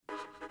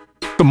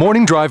The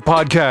Morning Drive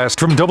podcast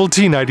from Double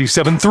T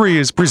 97.3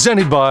 is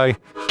presented by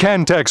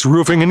Cantex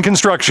Roofing and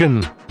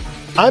Construction.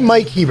 I'm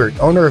Mike Hebert,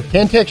 owner of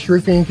Cantex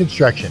Roofing and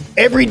Construction.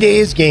 Every day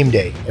is game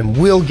day, and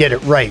we'll get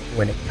it right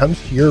when it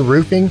comes to your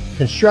roofing,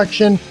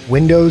 construction,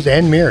 windows,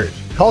 and mirrors.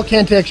 Call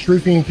Cantex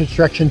Roofing and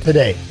Construction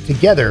today.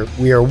 Together,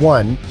 we are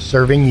one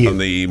serving you. On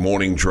the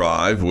Morning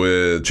Drive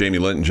with Jamie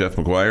Lent and Jeff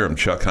McGuire, I'm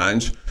Chuck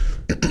Heinz.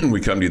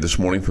 We come to you this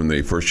morning from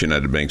the First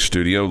United Bank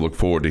studio. Look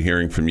forward to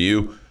hearing from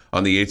you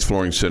on the Yates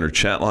Flooring Center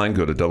chat line.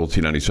 Go to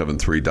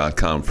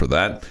doublet973.com for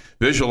that.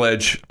 Visual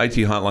Edge IT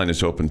hotline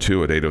is open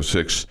too at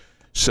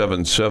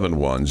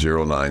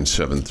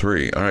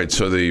 806-771-0973. All right,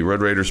 so the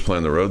Red Raiders play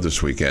on the road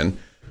this weekend,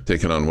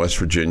 taking on West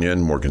Virginia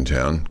and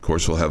Morgantown. Of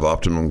course, we'll have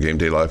Optimum Game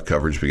Day Live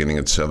coverage beginning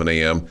at 7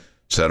 a.m.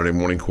 Saturday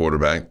morning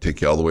quarterback,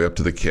 take you all the way up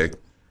to the kick.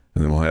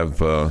 And then we'll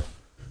have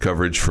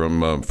coverage from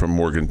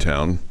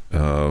Morgantown,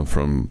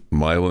 from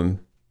Milan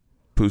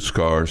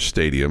Puskar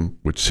Stadium,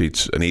 which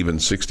seats an even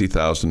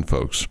 60,000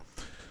 folks.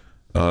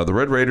 The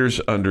Red Raiders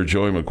under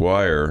Joey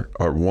McGuire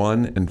are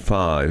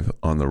 1-5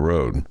 on the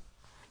road.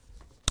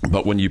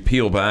 But when you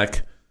peel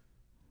back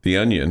the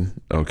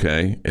onion,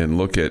 okay, and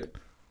look at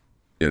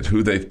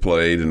who they've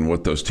played and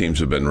what those teams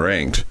have been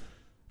ranked,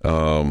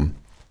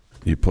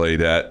 you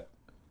played at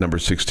number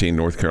 16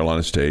 North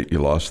Carolina State. You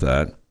lost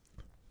that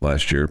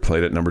last year.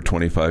 Played at number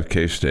 25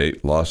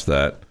 K-State. Lost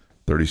that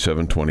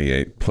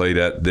 37-28. Played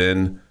at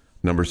then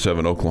number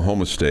 7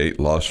 Oklahoma State.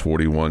 Lost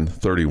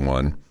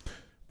 41-31.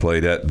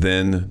 Played at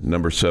then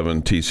number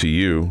 7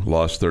 TCU.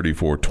 Lost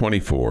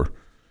 34-24.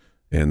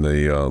 And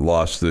the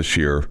loss this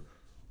year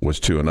was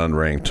to an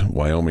unranked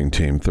Wyoming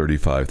team,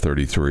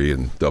 35-33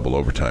 in double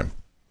overtime.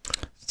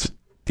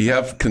 Do you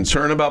have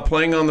concern about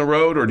playing on the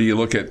road, or do you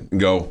look at and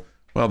go,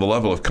 well, the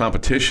level of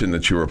competition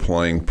that you were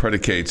playing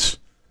predicates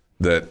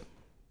that,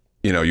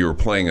 you were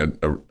playing a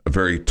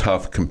very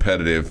tough,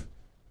 competitive,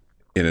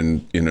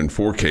 in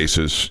 4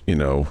 cases,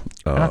 And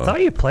I thought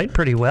you played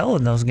pretty well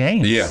in those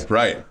games. Yeah,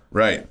 right.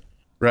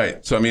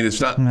 So, I mean, it's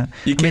not,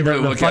 you can't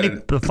really look at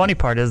it. The funny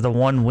part is the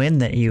one win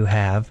that you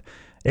have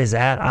is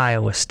at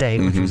Iowa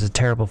State, which was a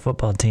terrible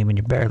football team, and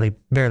you barely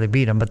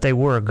beat them, but they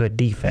were a good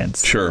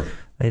defense. Sure.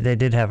 They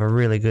did have a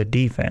really good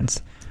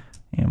defense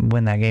and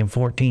win that game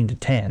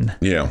 14-10.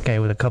 Yeah. Okay,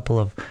 with a couple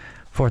of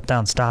fourth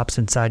down stops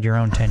inside your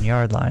own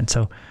 10-yard line.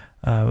 So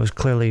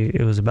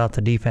it was about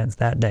the defense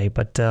that day.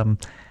 But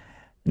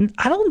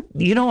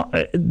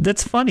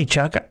that's funny,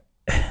 Chuck.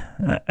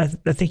 I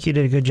think you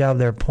did a good job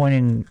there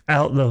pointing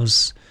out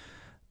those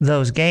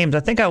games.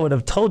 I think I would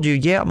have told you,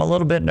 I'm a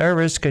little bit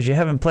nervous because you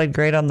haven't played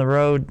great on the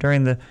road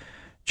during the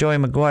Joey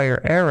McGuire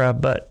era,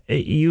 but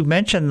you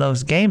mentioned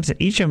those games,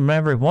 and each and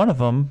every one of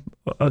them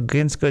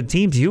against good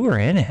teams, you were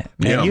in it.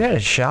 Man, yeah. You had a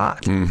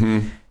shot.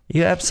 Mm-hmm.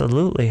 You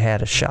absolutely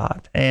had a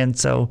shot. And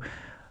so,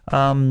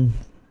 I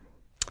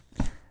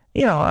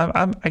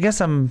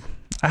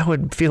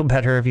would feel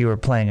better if you were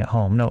playing at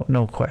home,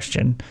 no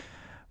question.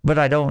 But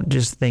I don't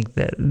just think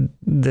that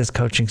this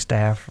coaching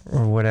staff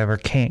or whatever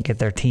can't get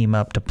their team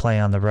up to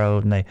play on the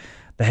road, and they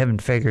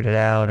haven't figured it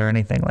out or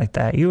anything like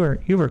that. You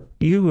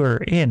were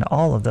in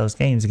all of those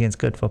games against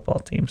good football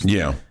teams.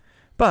 Yeah.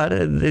 But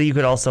you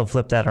could also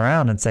flip that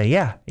around and say,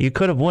 you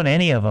could have won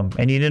any of them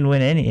and you didn't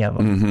win any of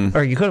them. Mm-hmm.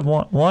 Or you could have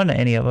won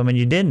any of them and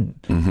you didn't.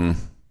 Mm-hmm.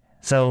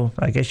 So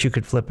I guess you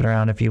could flip it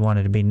around if you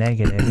wanted to be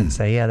negative and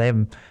say, they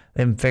haven't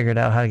figured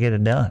out how to get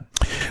it done.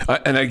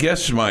 And I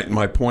guess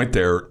my point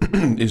there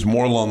is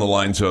more along the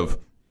lines of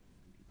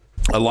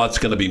a lot's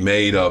going to be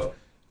made of,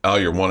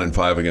 you're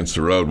 1-5 against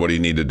the road. What do you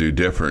need to do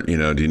different?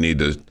 Do you need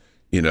to,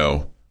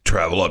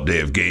 travel up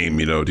day of game?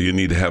 Do you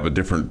need to have a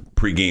different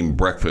pregame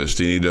breakfast?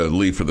 Do you need to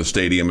leave for the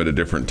stadium at a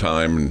different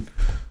time? And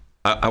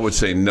I would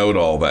say no to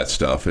all that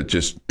stuff. It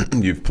just,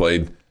 you've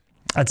played.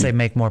 I'd say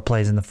make more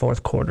plays in the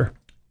fourth quarter.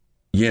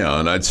 Yeah,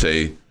 and I'd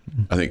say,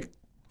 I think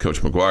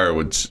Coach McGuire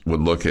would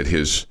look at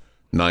his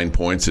 9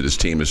 points that his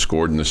team has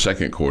scored in the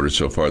second quarter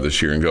so far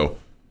this year and go,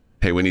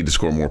 hey, we need to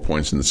score more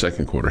points in the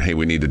second quarter. Hey,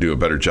 we need to do a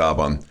better job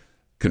on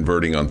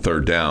converting on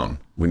third down.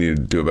 We need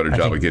to do a better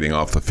job of getting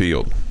off the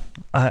field.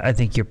 I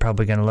think you're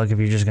probably going to look, if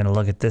you're just going to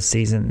look at this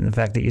season, the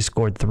fact that you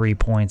scored 3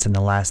 points in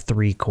the last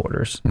 3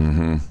 quarters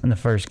in the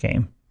first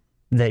game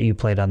that you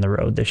played on the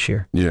road this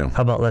year. Yeah.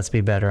 How about let's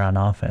be better on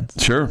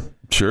offense? Sure.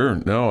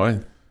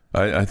 No,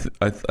 I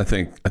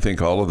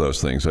think all of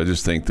those things. I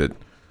just think that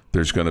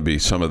there's going to be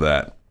some of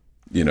that,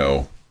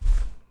 well,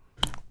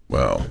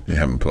 you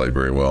haven't played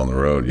very well on the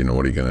road.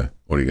 What are you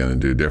going to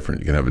do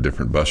different? You can have a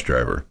different bus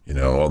driver,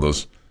 all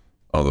those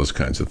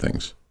kinds of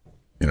things,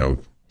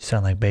 You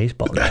sound like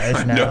baseball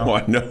guys now.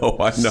 I know.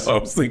 I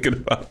was thinking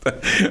about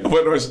that.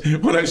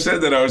 When I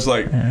said that, I was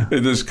like,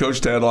 does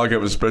Coach Tadlock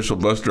have a special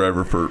bus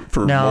driver for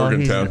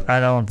Morgantown? I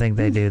don't think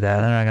they do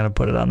that. They're not going to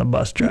put it on the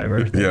bus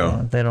driver.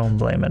 They don't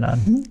blame it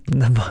on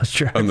the bus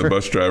driver. On the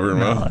bus driver?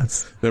 No, well,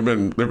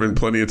 there've been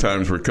plenty of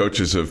times where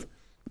coaches have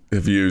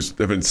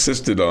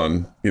insisted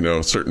on,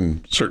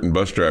 certain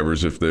bus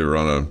drivers if they were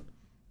on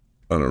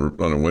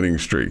a winning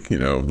streak,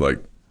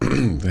 like,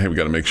 hey, we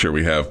got to make sure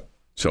we have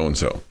so and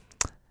so.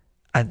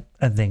 I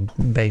think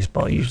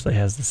baseball usually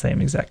has the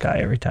same exact guy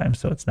every time,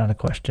 so it's not a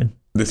question.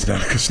 It's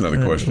not a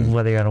question.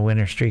 Whether you're on a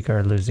winning streak or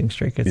a losing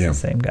streak, it's the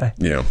same guy.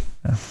 Yeah.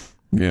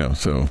 Yeah.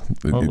 So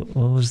what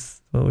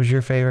was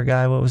your favorite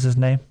guy? What was his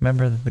name?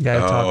 Remember the guy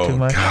who talked too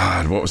much? Oh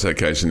God, what was that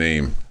guy's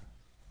name?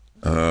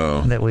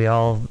 That we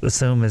all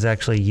assume is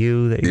actually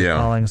you, that you're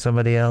calling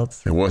somebody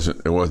else. It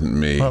wasn't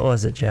me. What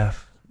was it,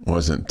 Jeff?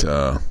 Wasn't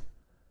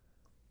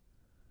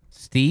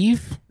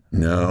Steve?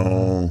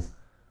 No.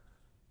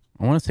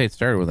 I want to say it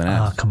started with an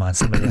S. Oh, come on,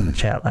 somebody in the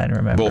chat line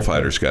remember.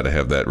 Bullfighter's got to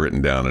have that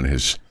written down in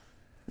his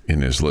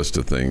list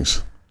of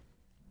things.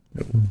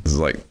 It was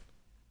like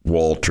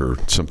Walt or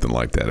something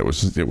like that. It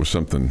was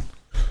something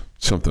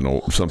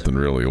old, something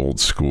really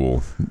old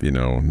school.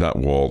 Not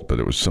Walt,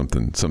 but it was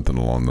something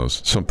along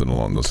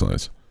those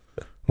lines.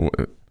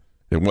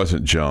 It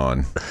wasn't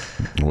John.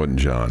 It wasn't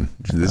John.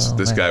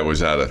 This guy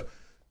was out of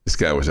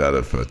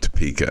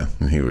Topeka,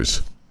 and he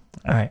was.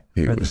 All right.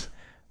 He was.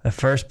 The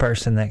first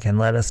person that can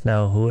let us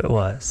know who it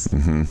was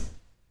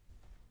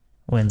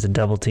wins a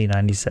Double T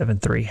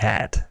 97.3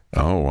 hat.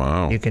 Oh,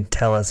 wow. You can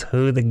tell us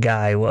who the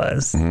guy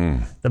was.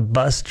 The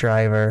bus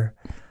driver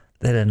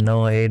that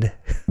annoyed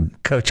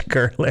Coach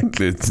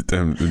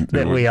Gerlich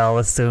that we all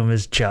assume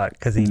is Chuck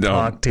because he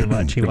talked too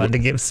much. He wanted to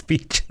give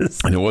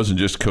speeches. And it wasn't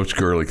just Coach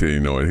Gerlich that he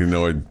annoyed. He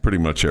annoyed pretty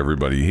much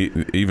everybody.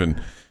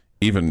 Even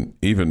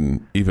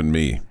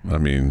me. I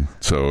mean,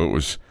 so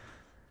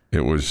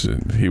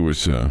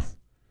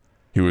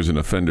he was an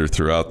offender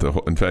throughout the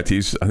whole. In fact,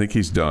 I think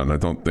he's done. I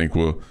don't think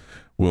we'll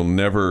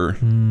never.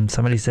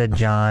 Somebody said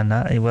John.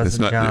 It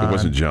wasn't John. It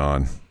wasn't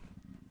John.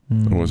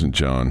 It wasn't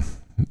John.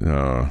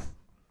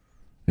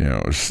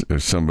 It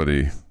was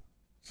somebody.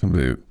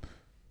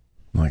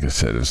 Like I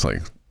said, it's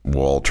like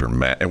Walt or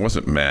Matt. It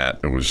wasn't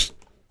Matt. It was.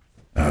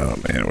 Oh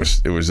man,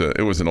 it was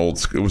an old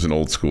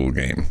school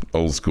game,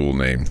 old school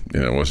name.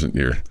 It wasn't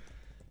your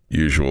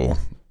usual,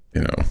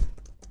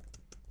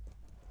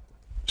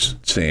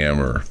 Sam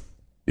or.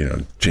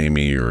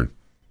 Jamie or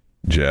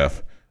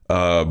Jeff.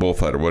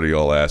 Bullfighter, what are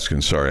y'all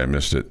asking? Sorry, I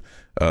missed it.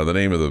 The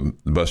name of the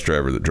bus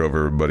driver that drove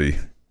everybody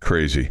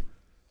crazy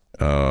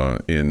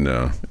in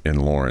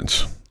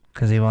Lawrence.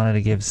 Because he wanted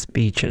to give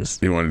speeches.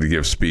 He wanted to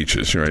give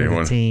speeches, right? To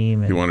the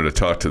team. He wanted to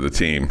talk to the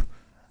team.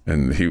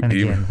 And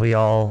we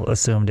all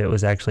assumed it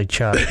was actually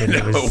Chuck. And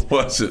it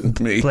wasn't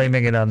me.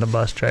 Blaming it on the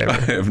bus driver.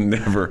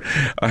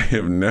 I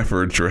have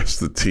never addressed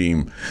the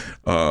team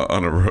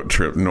on a road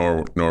trip,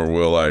 nor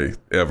will I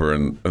ever,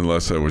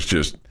 unless it was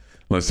just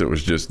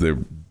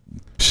the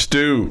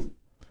Stu.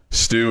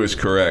 Stu is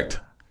correct.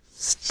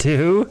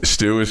 Stu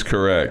is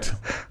correct.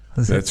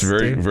 That's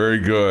very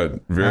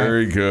good.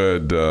 Very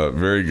good,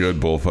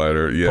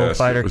 Bullfighter. Yes.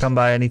 Bullfighter, come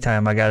by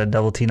anytime. I got a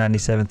Double T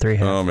 97.3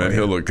 hat. Oh man,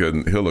 he'll look good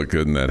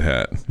in that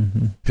hat.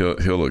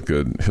 He'll look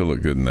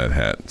good in that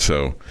hat.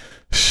 So,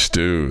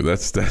 Stu,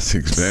 that's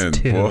extended.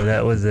 Stu, boy,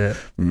 that was it.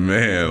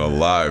 Man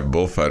alive,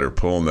 Bullfighter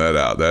pulling that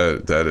out.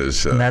 That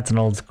is. And that's an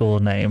old school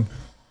name.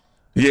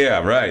 Yeah,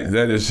 right.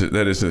 That is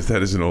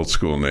an old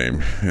school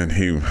name, and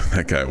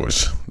that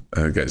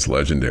guy's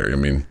legendary. I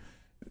mean,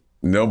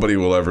 nobody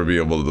will ever be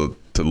able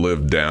to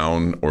live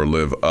down or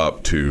live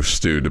up to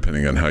Stu,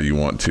 depending on how you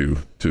want to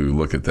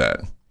look at that.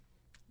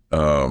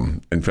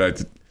 In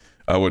fact,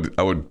 I would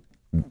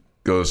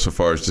go so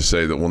far as to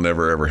say that we'll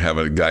never ever have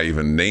a guy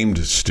even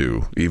named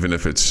Stu, even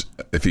if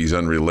he's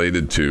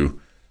unrelated to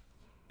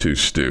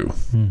Stu.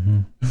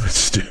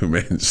 Stu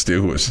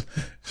was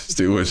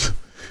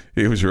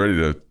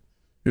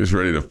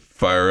ready to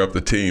fire up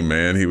the team,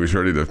 man. He was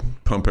ready to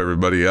pump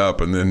everybody up,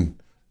 and then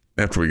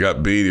after we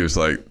got beat, he was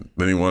like,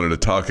 then he wanted to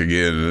talk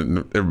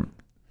again, and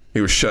he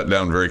was shut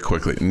down very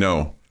quickly.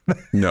 No.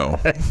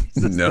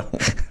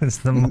 It's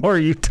the more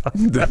you talk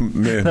about,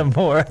 the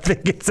more I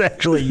think it's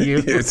actually you.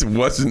 It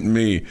wasn't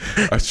me.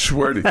 I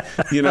swear to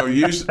you.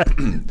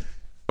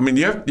 I mean,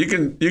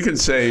 you can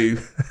say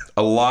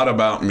a lot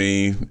about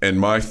me and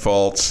my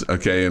faults,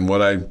 okay, and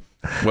what I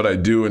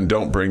do and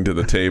don't bring to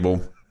the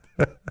table.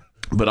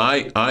 But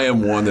I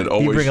am one that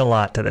always... You bring a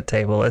lot to the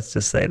table, let's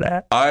just say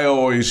that. I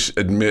always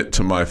admit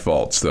to my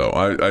faults, though.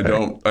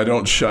 I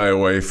don't shy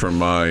away from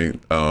my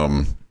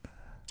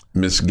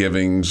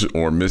misgivings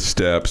or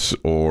missteps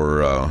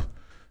or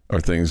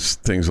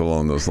things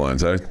along those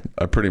lines. I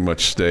pretty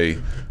much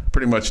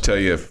tell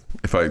you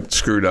if I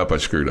screwed up, I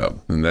screwed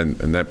up. And then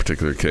in that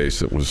particular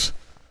case, it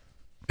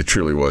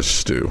truly was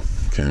Stu.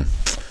 Okay.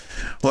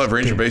 We'll have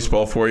Ranger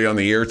baseball for you on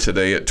the air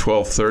today at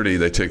 12:30.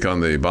 They take on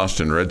the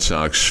Boston Red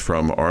Sox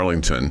from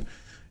Arlington.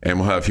 And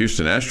we'll have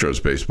Houston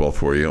Astros baseball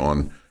for you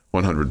on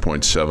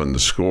 100.7 The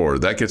Score.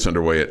 That gets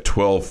underway at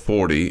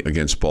 12:40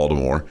 against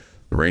Baltimore.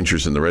 The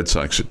Rangers and the Red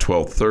Sox at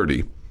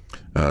 12:30.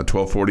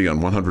 12:40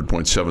 on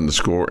 100.7 The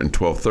Score and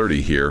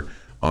 12:30 here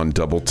on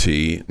Double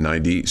T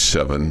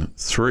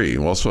 97.3.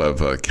 We'll also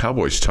have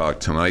Cowboys talk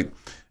tonight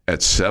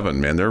at 7.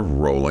 Man, they're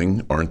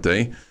rolling, aren't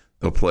they?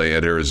 They'll play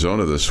at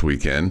Arizona this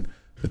weekend.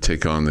 They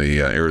take on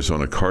the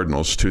Arizona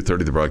Cardinals,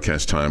 2:30 the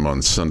broadcast time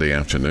on Sunday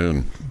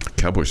afternoon.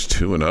 Cowboys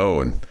 2-0,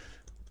 and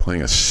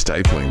playing a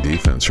stifling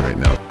defense right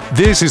now.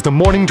 This is the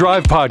Morning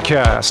Drive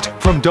Podcast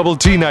from Double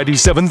T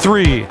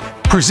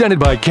 97.3, presented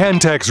by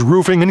Cantex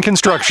Roofing and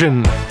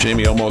Construction.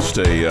 Jamie, almost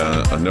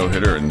a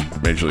no-hitter in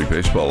Major League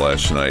Baseball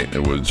last night.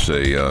 It was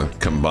a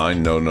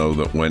combined no-no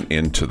that went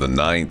into the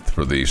ninth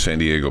for the San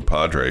Diego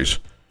Padres.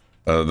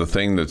 The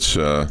thing that's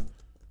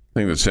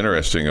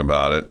interesting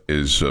about it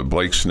is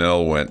Blake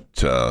Snell went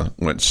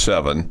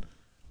 7,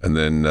 and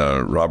then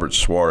Robert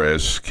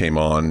Suarez came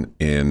on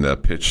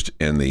and pitched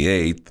in the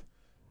 8th,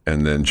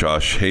 and then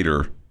Josh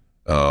Hader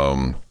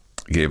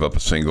gave up a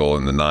single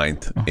in the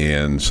 9th,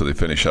 and so they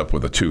finish up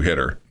with a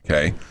 2-hitter.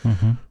 Okay,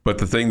 But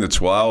the thing that's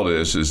wild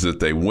is that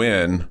they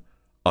win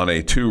on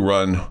a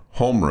 2-run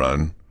home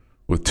run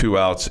with 2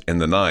 outs in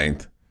the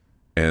 9th,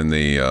 and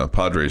the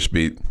Padres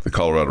beat the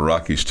Colorado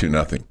Rockies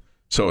 2-0.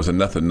 So it was a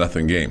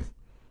 0-0 game.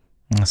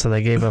 So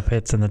they gave up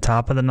hits in the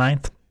top of the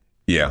 9th?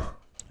 Yeah.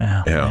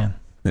 Oh, man.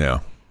 Yeah.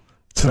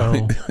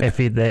 So if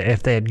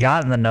they had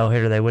gotten the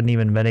no-hitter, they wouldn't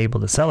even have been able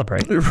to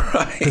celebrate.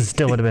 Right. Because it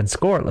still would have been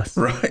scoreless.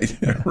 Right.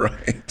 Yeah.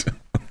 Right.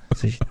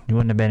 So you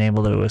wouldn't have been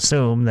able to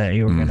assume that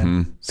you were going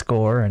to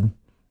score and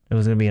it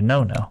was going to be a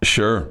no-no.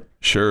 Sure.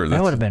 That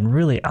would have been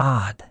really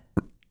odd.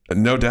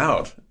 No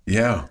doubt.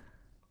 Yeah.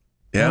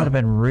 That would have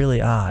been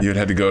really odd. You'd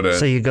had to go to...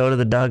 So you go to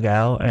the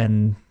dugout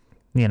and,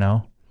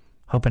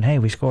 hoping, hey,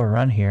 we score a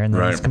run here, and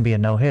then it's going to be a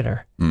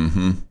no-hitter.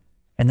 Mm-hmm.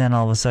 And then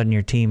all of a sudden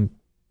your team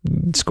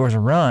scores a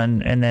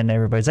run, and then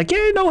everybody's like,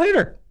 yay,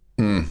 no-hitter.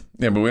 Yeah,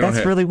 but we don't.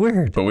 That's really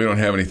weird. But we don't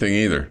have anything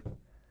either.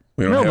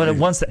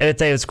 If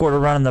they had scored a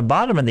run in the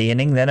bottom of the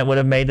inning, then it would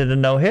have made it a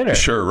no-hitter.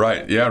 Sure,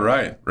 right. Yeah,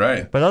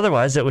 right. But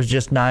otherwise, it was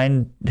just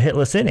 9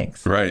 hitless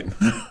innings. Right.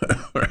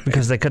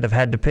 Because they could have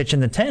had to pitch in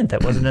the 10th.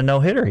 That wasn't a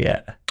no-hitter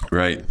yet.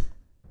 Right.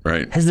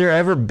 Has there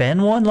ever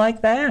been one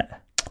like that?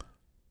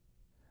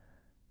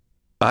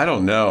 I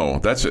don't know.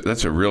 That's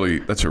a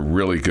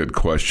really good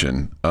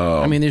question.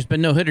 There's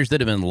been no hitters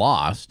that have been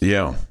lost.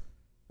 Yeah.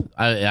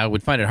 I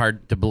would find it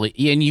hard to believe.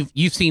 And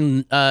you've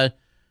seen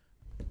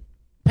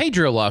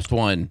Pedro lost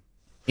one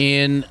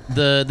in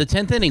the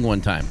 10th inning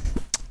one time.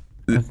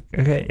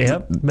 Okay.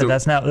 Yep. But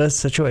that's not this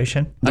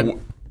situation. The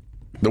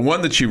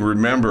one that you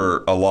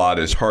remember a lot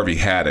is Harvey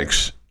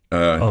Haddock's.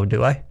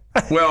 Do I?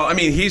 Well,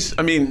 he's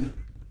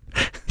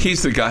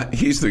the guy.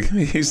 He's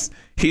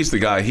the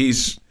guy.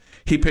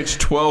 He pitched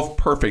 12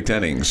 perfect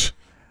innings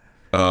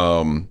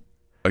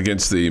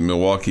against the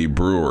Milwaukee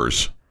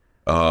Brewers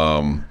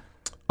on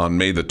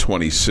May the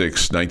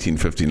 26th,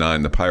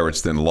 1959. The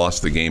Pirates then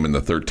lost the game in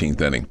the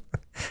 13th inning.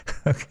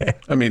 Okay.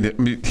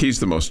 He's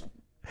the most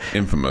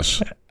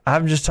infamous.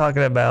 I'm just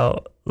talking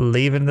about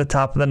leaving the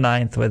top of the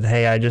 9th with,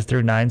 hey, I just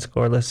threw 9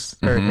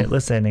 scoreless or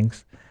hitless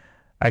innings.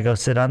 I go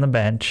sit on the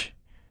bench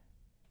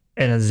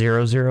in a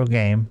 0-0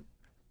 game,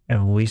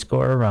 and we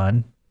score a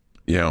run.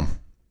 Yeah.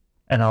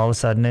 And all of a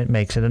sudden, it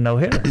makes it a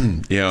no-hitter.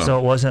 Yeah. So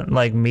it wasn't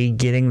like me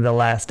getting the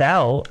last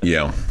out.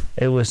 Yeah.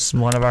 It was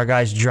one of our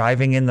guys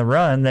driving in the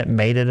run that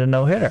made it a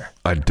no-hitter.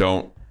 I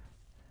don't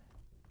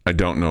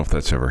know if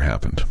that's ever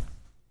happened.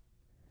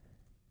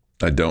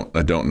 I don't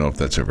know if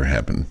that's ever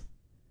happened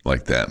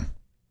like that.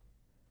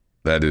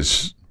 That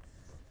is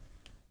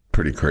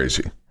pretty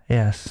crazy.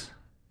 Yes.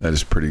 That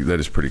is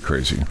pretty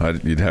crazy.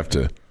 You'd have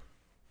to.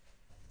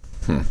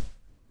 I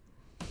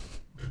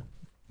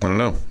don't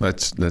know.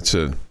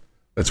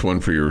 That's one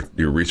for your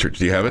research.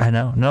 Do you have it? I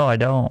know. No, I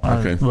don't.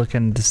 Okay. I was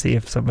looking to see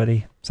if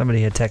somebody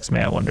had texted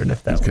me. I wondered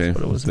if that was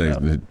what it was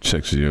about. They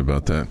texted you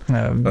about that.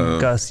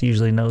 Gus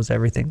usually knows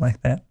everything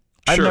like that.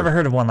 I've Sure. never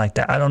heard of one like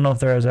that. I don't know if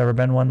there has ever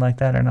been one like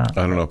that or not.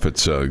 I don't know if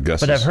it's Gus.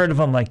 But I've heard of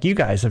them like you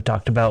guys have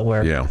talked about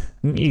where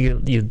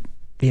you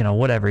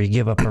whatever, you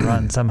give up a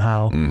run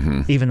somehow,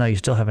 even though you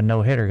still have a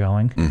no-hitter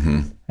going,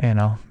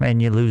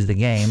 and you lose the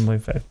game.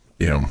 We've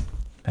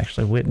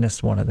actually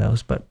witnessed one of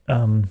those, but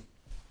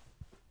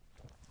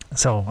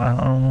so I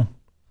don't know.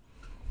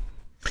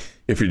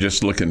 If you're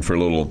just looking for a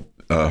little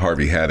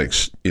Harvey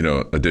Haddock's,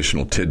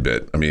 additional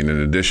tidbit, in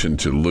addition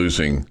to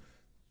losing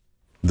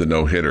the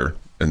no-hitter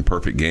and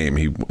perfect game,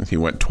 he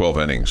went 12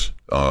 innings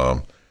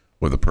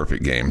with a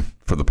perfect game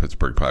for the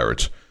Pittsburgh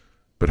Pirates.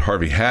 But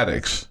Harvey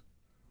Haddock's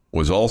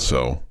was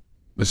also,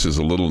 this is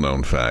a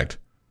little-known fact,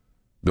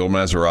 Bill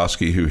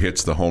Mazeroski, who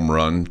hits the home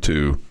run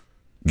to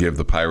give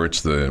the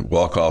Pirates the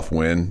walk-off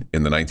win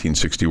in the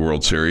 1960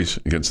 World Series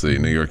against the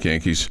New York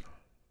Yankees.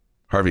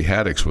 Harvey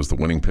Haddock's was the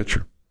winning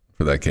pitcher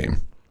for that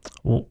game.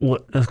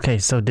 Okay,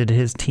 so did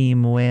his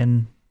team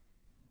win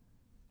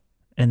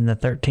in the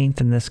 13th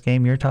in this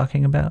game you're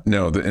talking about?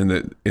 No,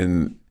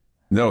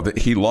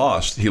 he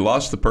lost. He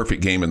lost the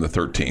perfect game in the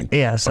 13th.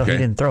 Yeah, so he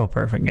didn't throw a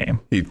perfect game.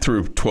 He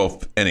threw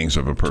 12 innings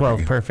of a perfect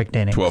 12 perfect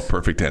innings. 12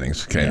 perfect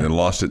innings. Okay, and then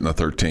lost it in the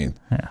 13th.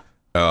 Yeah.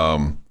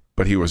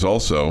 But he was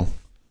also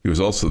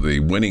the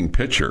winning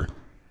pitcher.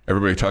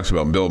 Everybody talks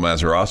about Bill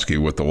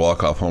Mazeroski with the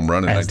walk-off home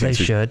run in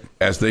 1960.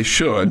 As they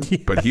should. Yeah.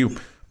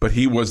 But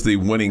he was the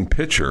winning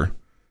pitcher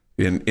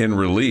in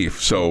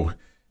relief. So,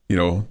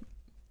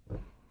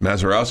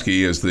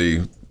 Mazeroski is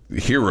the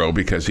hero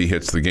because he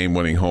hits the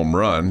game-winning home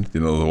run,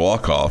 the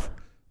walk-off.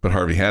 But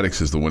Harvey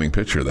Haddock's is the winning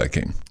pitcher of that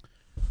game.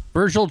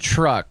 Virgil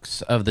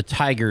Trucks of the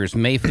Tigers,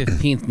 May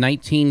 15th,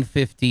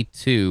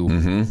 1952.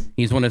 Mm-hmm.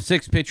 He's one of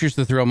 6 pitchers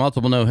to throw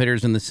multiple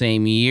no-hitters in the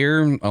same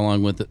year,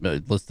 along with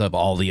a list of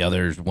all the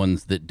other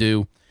ones that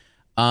do.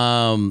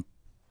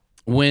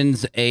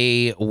 Wins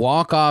a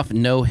walk-off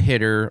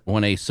no-hitter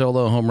when a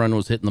solo home run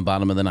was hit in the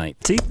bottom of the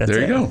ninth. See, that's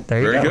There you go.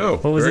 There you go.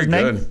 What was Very his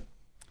name? good.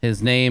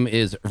 His name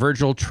is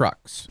Virgil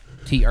Trucks,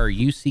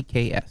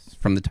 Trucks,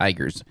 from the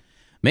Tigers.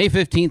 May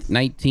 15th,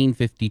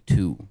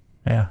 1952.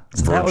 Yeah.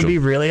 So that would be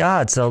really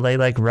odd. So they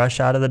like rush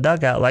out of the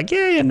dugout like,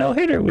 yeah, no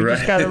hitter. We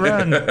just got to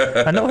run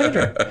a no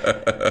hitter.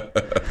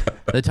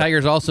 The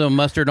Tigers also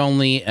mustered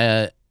only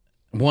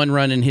 1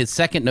 run in his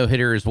second no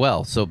hitter as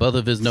well. So both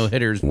of his no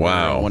hitters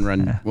Wow. were 1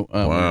 run.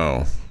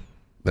 Wow.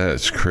 That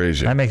is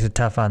crazy. That makes it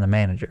tough on the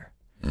manager.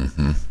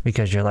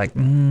 Because you're like,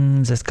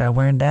 is this guy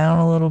wearing down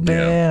a little bit?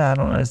 Yeah. I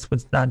don't know. It's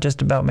not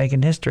just about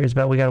making history. It's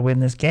about we got to win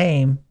this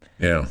game.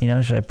 Yeah. You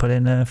know, should I put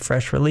in a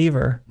fresh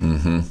reliever?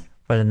 Mm-hmm.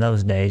 But in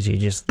those days, you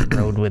just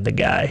rode with the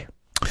guy.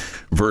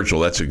 Virgil,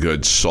 that's a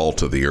good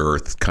salt of the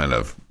earth kind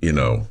of,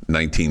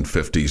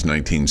 1950s,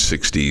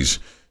 1960s,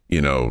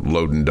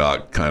 load and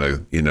dock kind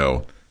of,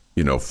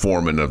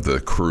 foreman of the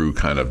crew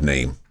kind of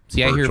name.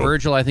 See, I hear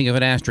Virgil, I think of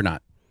an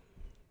astronaut.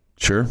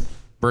 Sure.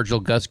 Virgil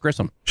Gus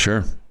Grissom.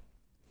 Sure.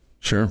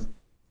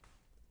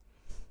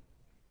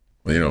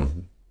 Well,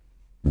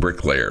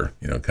 bricklayer,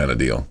 kind of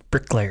deal.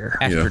 Bricklayer.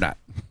 Astronaut.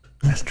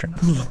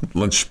 Astronaut.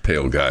 Lunch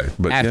pail guy.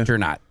 But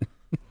Astronaut.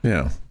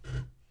 Yeah.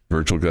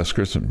 Virgil Gus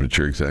Grissom, but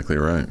you're exactly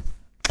right.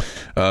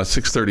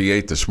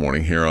 6:38 this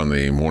morning here on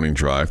the Morning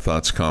Drive.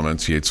 Thoughts,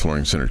 comments, Yates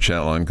Flooring Center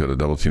chat line. Go to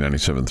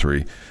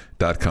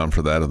WT973.com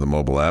for that, or the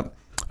mobile app.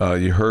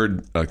 You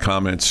heard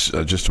comments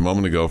just a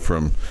moment ago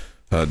from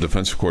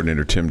defensive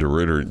coordinator Tim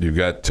DeRitter. You've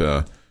got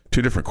 2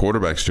 different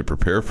quarterbacks to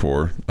prepare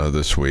for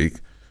this week.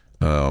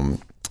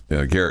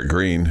 Garrett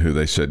Green, who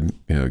they said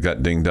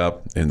got dinged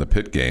up in the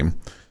Pitt game.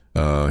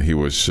 He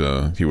was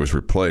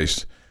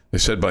replaced. They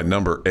said by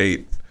number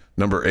 8.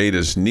 Number 8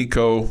 is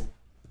Nico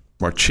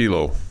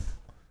Marchiol,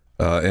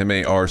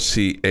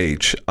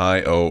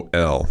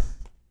 Marchiol.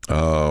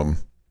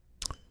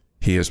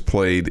 He has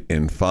played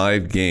in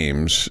 5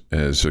 games.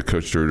 As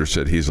Coach DeRitter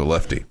said, he's a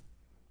lefty.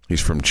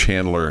 He's from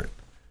Chandler,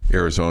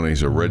 Arizona.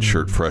 He's a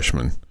redshirt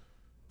freshman.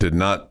 Did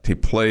not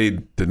play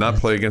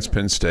against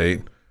Penn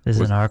State.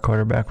 Isn't our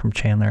quarterback from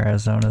Chandler,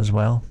 Arizona as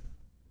well?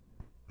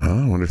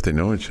 Oh, I wonder if they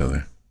know each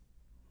other.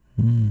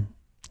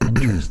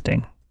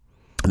 Interesting.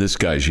 This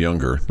guy's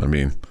younger. I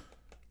mean,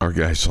 our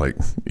guy's like,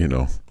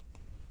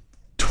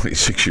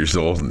 26 years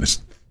old in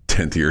his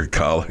 10th year of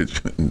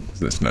college.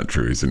 That's not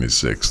true. He's in his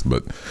 6th.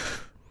 But,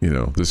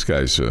 this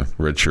guy's a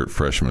redshirt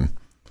freshman,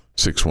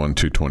 6'1",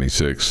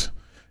 226.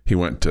 He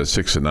went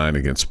 6-9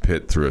 against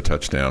Pitt, threw a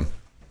touchdown.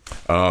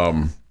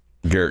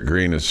 Garrett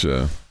Green has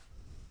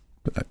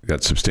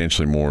got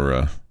substantially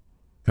more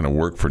kind of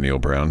work for Neil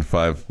Brown.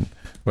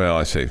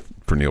 I say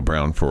for Neil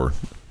Brown, for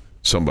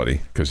somebody,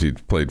 because he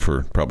played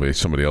for probably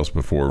somebody else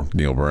before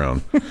Neil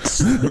Brown. It's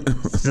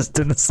just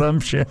an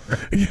assumption.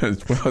 Yeah,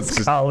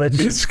 it's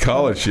college. It's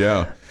college,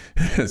 yeah.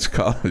 It's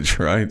college,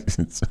 right?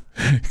 You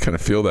kind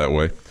of feel that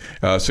way.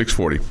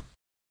 6:40.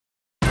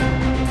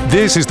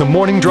 This is the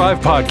Morning Drive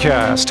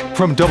Podcast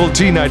from Double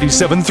T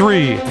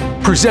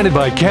 97.3, presented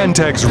by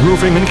Cantex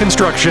Roofing and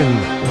Construction.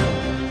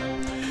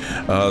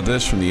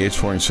 This from the Yates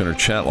Flooring Center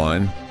chat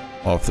line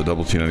off the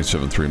Double T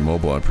 97.3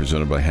 mobile app,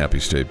 presented by Happy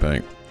State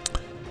Bank.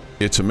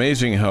 It's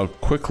amazing how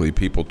quickly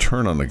people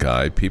turn on the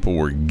guy. People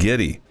were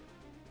giddy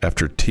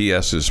after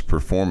TS's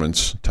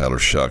performance, Tyler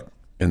Shuck,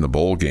 in the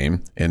bowl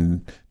game,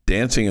 and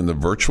dancing in the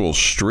virtual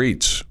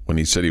streets when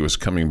he said he was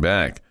coming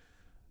back.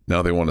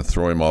 Now they want to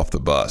throw him off the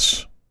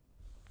bus.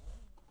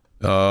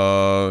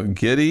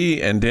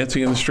 Giddy and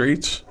dancing in the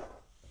streets,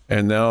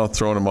 and now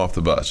throwing him off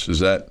the bus. You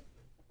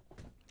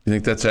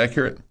think that's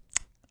accurate?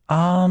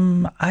 I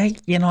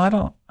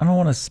don't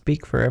want to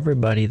speak for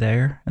everybody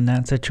there in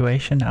that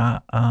situation.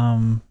 I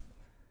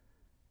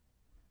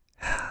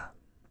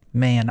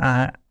mean,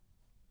 my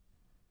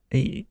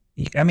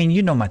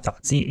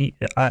thoughts.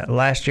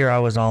 Last year I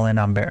was all in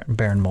on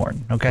Baron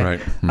Morton. Okay, right.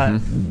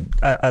 Mm-hmm.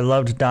 I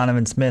loved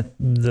Donovan Smith,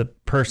 the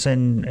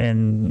person,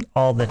 and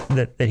all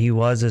that he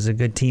was as a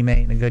good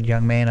teammate and a good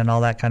young man and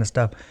all that kind of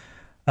stuff.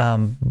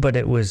 But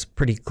it was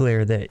pretty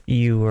clear that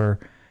you were,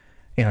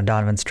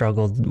 Donovan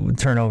struggled with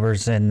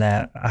turnovers, and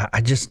that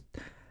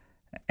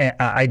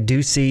I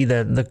do see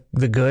the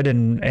good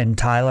in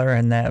Tyler,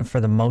 and that for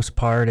the most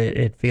part,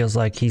 it feels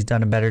like he's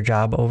done a better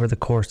job over the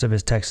course of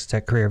his Texas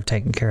Tech career of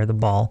taking care of the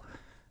ball,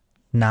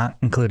 not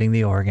including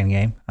the Oregon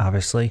game,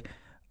 obviously.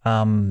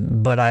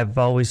 But I've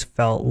always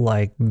felt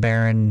like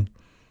Barron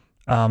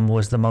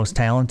was the most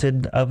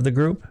talented of the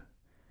group,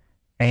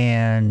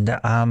 and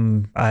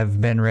I've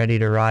been ready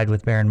to ride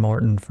with Baron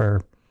Morton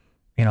for,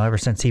 ever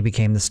since he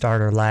became the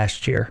starter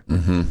last year.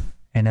 Mm-hmm.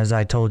 And as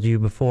I told you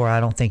before, I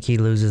don't think he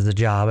loses the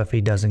job if he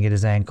doesn't get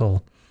his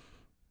ankle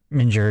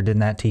injured in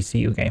that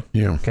TCU game.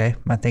 Yeah. Okay.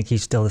 I think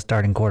he's still the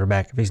starting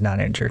quarterback if he's not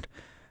injured.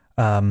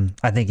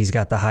 I think he's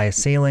got the highest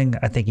ceiling.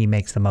 I think he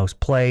makes the most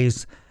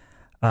plays.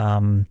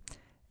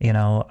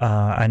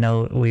 I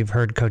know we've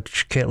heard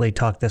Coach Kitley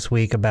talk this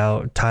week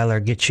about Tyler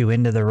gets you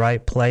into the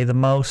right play the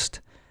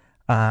most.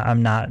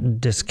 I'm not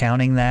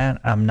discounting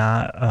that. I'm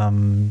not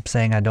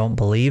saying I don't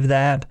believe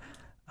that.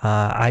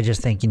 I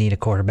just think you need a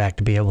quarterback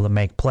to be able to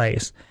make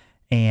plays.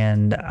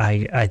 And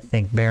I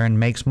think Barron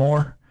makes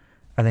more.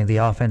 I think the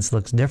offense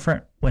looks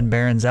different when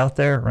Barron's out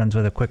there, runs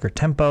with a quicker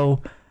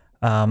tempo.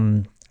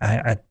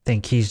 I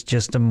think he's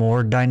just a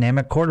more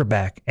dynamic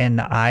quarterback.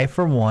 And I,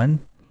 for one,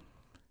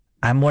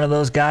 I'm one of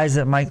those guys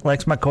that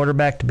likes my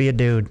quarterback to be a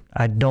dude.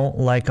 I don't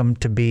like them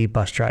to be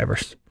bus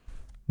drivers.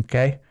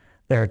 Okay?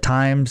 There are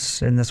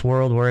times in this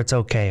world where it's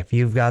okay. If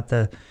you've got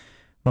the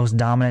most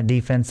dominant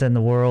defense in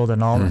the world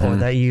and all, or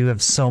that you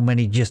have so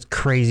many just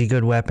crazy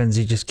good weapons,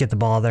 you just get the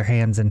ball out of their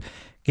hands and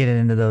get it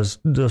into those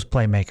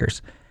playmakers.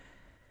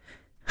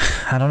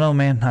 I don't know,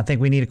 man. I think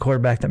we need a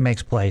quarterback that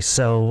makes plays.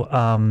 So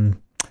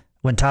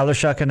when Tyler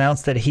Shuck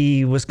announced that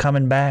he was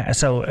coming back,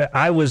 so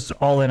I was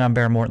all in on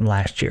Barron Morton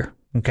last year.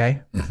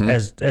 Okay,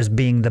 as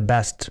being the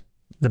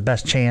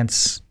best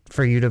chance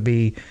for you to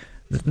be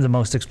the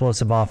most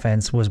explosive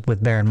offense was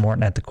with Barron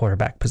Morton at the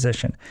quarterback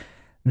position.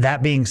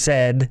 That being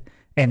said,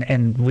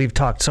 and we've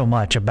talked so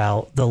much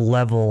about the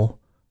level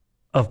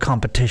of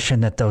competition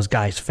that those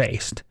guys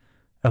faced.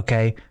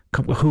 Okay,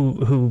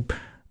 who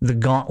the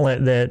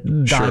gauntlet that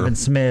Donovan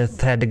Smith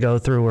had to go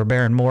through or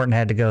Barron Morton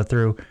had to go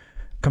through,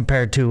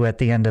 compared to at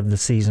the end of the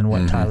season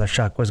what Tyler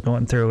Shuck was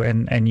going through,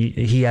 and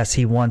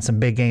he won some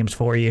big games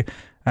for you.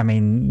 I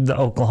mean, the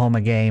Oklahoma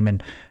game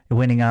and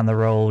winning on the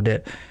road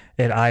at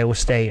Iowa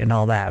State and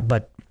all that.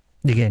 But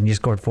again, you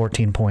scored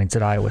 14 points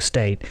at Iowa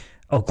State.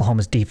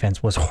 Oklahoma's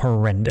defense was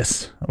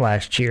horrendous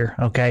last year,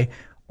 okay?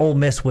 Ole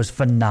Miss was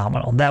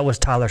phenomenal. That was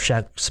Tyler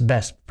Shuck's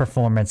best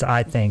performance,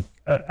 I think.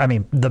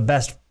 The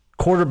best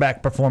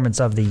quarterback performance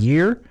of the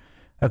year,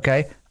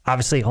 okay?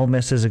 Obviously, Ole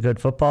Miss is a good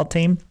football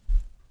team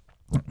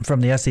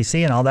from the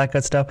SEC and all that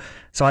good stuff.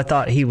 So I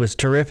thought he was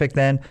terrific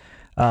then.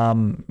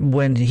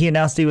 When he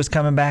announced he was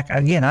coming back,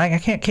 again, I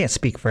can't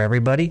speak for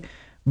everybody,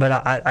 but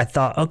I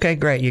thought, okay,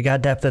 great, you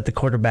got depth at the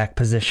quarterback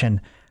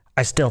position.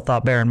 I still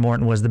thought Barron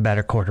Morton was the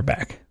better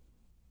quarterback,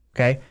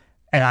 okay?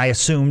 And I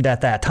assumed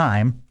at that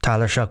time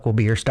Tyler Shuck will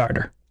be your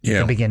starter at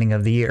the beginning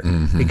of the year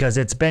because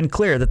it's been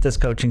clear that this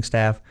coaching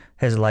staff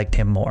has liked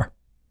him more,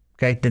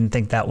 okay? Didn't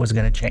think that was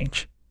going to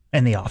change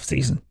in the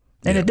offseason,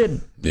 and it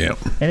didn't. Yeah.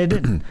 And it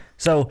didn't.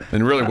 So,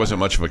 and really wasn't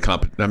much of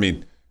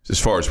a as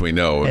far as we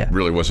know, it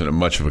really wasn't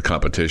much of a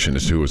competition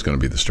as to who was going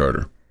to be the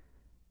starter.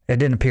 It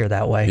didn't appear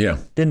that way. Yeah.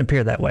 Didn't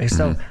appear that way.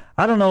 So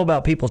I don't know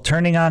about people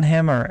turning on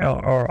him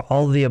or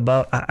all of the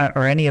above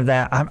or any of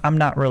that. I'm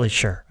not really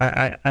sure.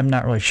 I'm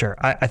not really sure.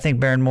 I think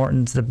Barron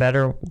Morton's the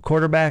better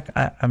quarterback.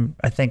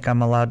 I think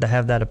I'm allowed to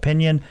have that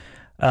opinion.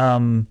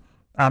 I'm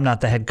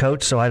not the head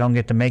coach, so I don't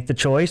get to make the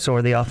choice,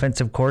 or the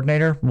offensive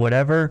coordinator,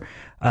 whatever.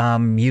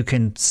 You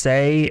can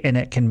say, and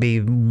it can be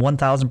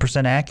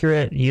 1,000%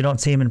 accurate. You don't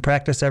see him in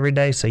practice every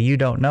day, so you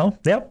don't know.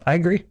 Yep, I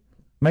agree.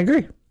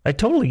 I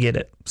totally get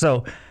it.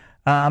 So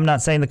I'm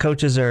not saying the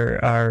coaches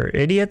are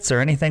idiots or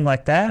anything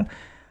like that.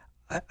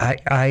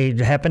 I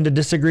happen to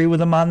disagree with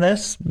them on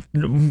this.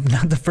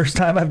 Not the first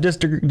time I've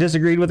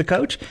disagreed with a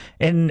coach.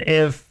 And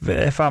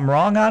if I'm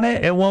wrong on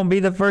it, it won't be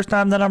the first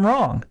time that I'm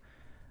wrong.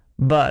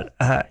 But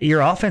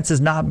your offense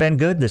has not been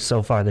good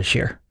so far this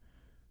year.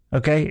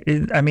 Okay?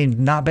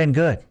 Not been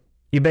good.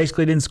 You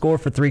basically didn't score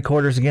for 3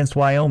 quarters against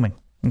Wyoming.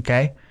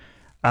 Okay?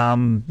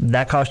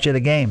 That cost you the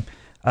game.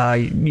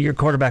 Your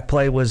quarterback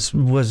play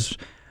was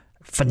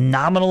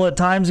phenomenal at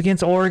times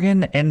against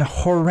Oregon and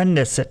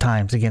horrendous at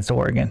times against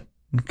Oregon.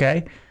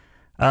 Okay?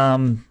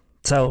 And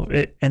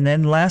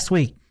then last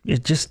week,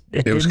 it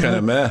was kind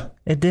of meh.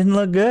 It didn't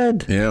look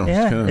good.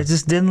 Yeah. It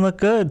just didn't look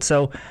good.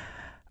 So,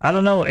 I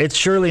don't know. It's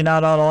surely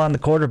not all on the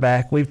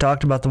quarterback. We've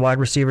talked about the wide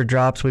receiver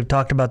drops. We've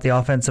talked about the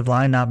offensive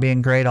line not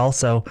being great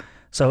also.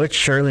 So it's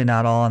surely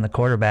not all on the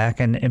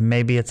quarterback. And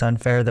maybe it's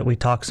unfair that we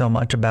talk so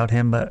much about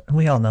him, but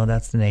we all know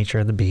that's the nature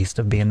of the beast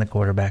of being the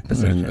quarterback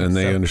position. And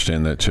they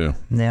understand that too.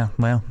 Yeah,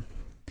 well,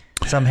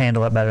 some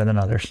handle it better than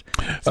others.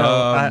 So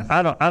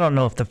I don't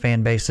know if the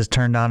fan base is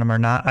turned on him or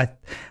not.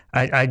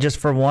 I just,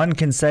 for one,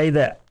 can say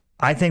that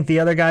I think the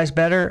other guy's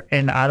better,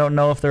 and I don't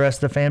know if the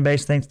rest of the fan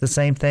base thinks the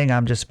same thing.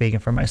 I'm just speaking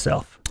for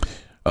myself.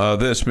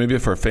 Maybe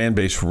if our fan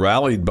base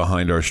rallied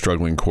behind our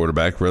struggling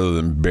quarterback rather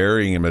than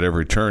burying him at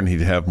every turn,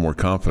 he'd have more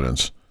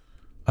confidence.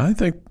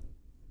 The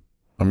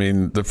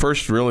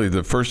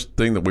first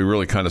thing that we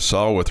really kind of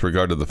saw with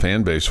regard to the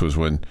fan base was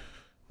when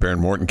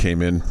Barron Morton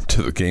came in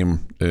to the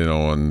game,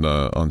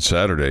 on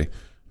Saturday.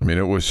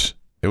 It was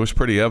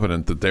pretty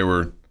evident that they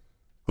were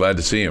glad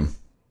to see him,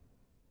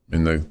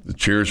 and the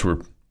cheers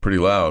were pretty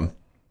loud.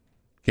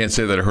 Can't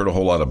say that I heard a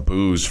whole lot of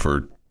boos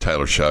for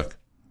Tyler Shuck.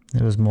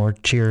 It was more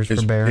cheers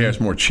for Barron. Yeah, it's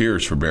more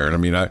cheers for Barron.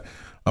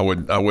 I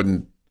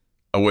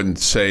wouldn't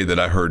say that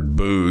I heard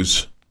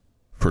boos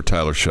for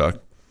Tyler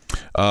Shuck.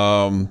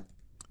 I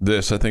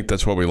think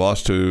that's why we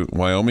lost to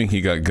Wyoming.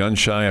 He got gun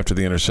shy after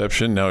the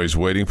interception. Now he's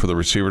waiting for the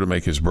receiver to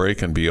make his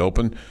break and be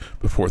open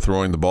before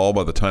throwing the ball.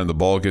 By the time the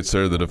ball gets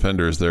there, the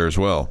defender is there as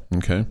well.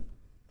 Okay.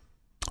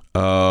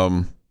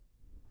 Somebody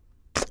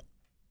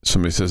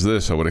says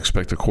this, I would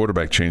expect a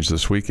quarterback change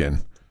this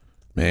weekend.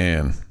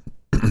 Man.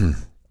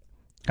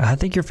 I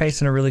think you're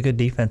facing a really good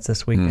defense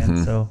this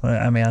weekend. So,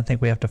 I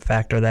think we have to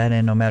factor that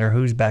in no matter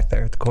who's back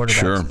there at the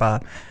quarterback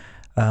spot.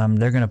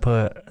 They're going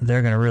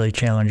to really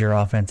challenge your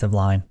offensive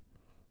line.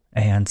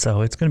 And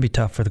so it's going to be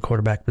tough for the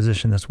quarterback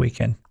position this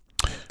weekend.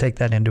 Take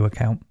that into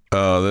account.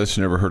 This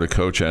never heard a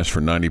coach ask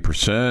for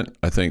 90%.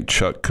 I think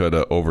Chuck could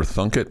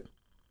overthunk it.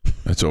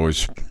 It's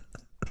always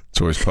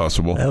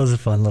possible. That was a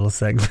fun little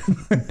segment.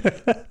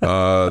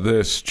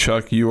 This,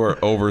 Chuck, you are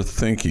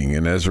overthinking,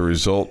 and as a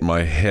result,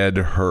 my head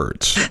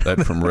hurts.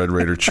 That from Red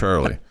Raider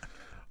Charlie.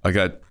 I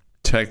got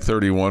Tech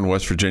 31,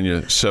 West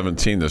Virginia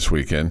 17 this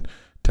weekend.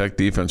 Tech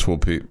defense will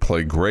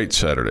play great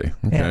Saturday.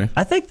 Okay, yeah,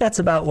 I think that's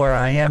about where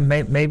I am.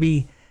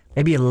 Maybe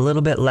a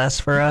little bit less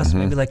for us.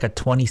 Maybe like a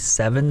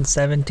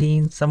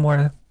 27-17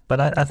 somewhere.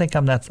 But I think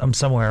I'm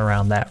somewhere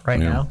around that right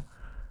now.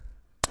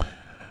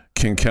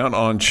 Can count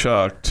on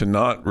Chuck to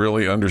not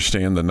really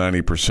understand the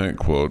 90%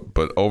 quote,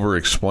 but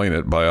over-explain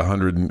it by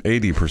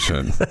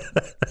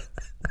 180%.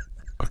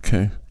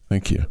 Okay,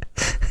 thank you.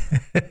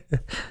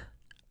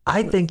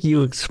 I think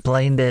you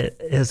explained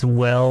it as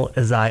well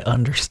as I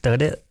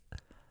understood it.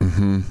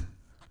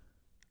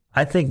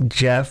 I think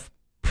Jeff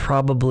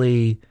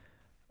probably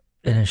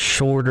in a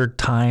shorter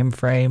time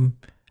frame,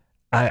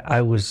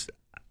 I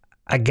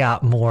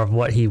got more of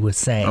what he was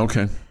saying.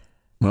 Okay.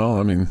 Well,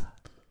 I mean,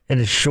 in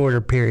a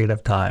shorter period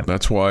of time.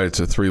 That's why it's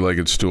a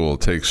three-legged stool.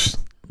 It takes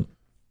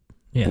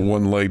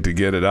one leg to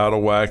get it out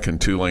of whack and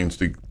two legs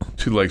to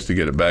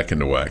get it back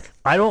into whack.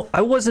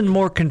 I wasn't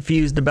more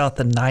confused about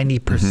the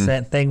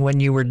 90% thing when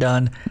you were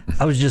done.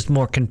 I was just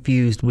more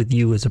confused with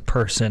you as a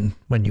person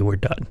when you were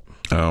done.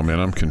 Oh man,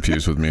 I'm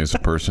confused with me as a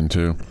person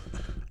too.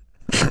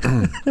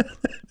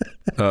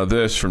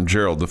 This from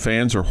Gerald. The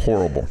fans are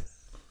horrible.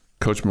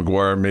 Coach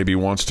McGuire maybe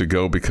wants to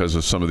go because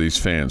of some of these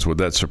fans. Would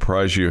that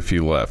surprise you if he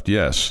left?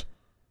 Yes.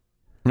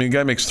 I mean, the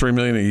guy makes $3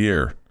 million a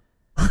year.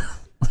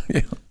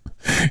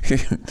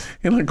 He's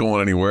not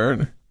going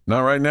anywhere.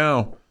 Not right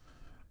now.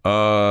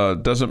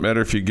 Doesn't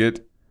matter if you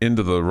get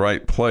into the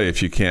right play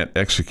if you can't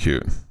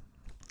execute.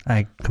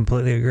 I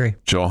completely agree.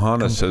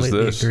 Johanna says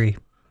this. Agree.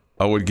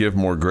 I would give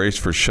more grace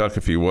for Shuck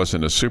if he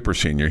wasn't a super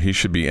senior. He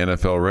should be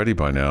NFL ready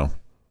by now.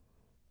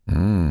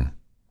 Nail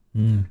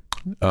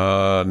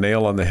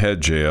on the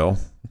head, JL.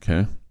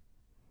 Okay.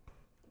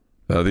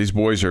 These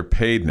boys are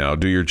paid now.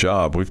 Do your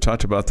job. We've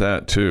talked about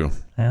that too.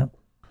 Yeah.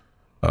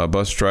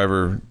 Bus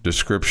driver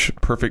description,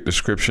 perfect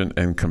description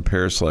and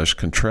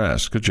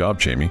compare/contrast. Good job,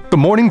 Jamie. The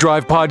Morning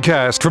Drive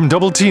podcast from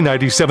Double T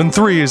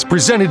 97.3 is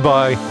presented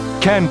by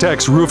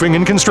Cantex Roofing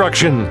and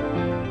Construction.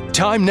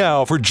 Time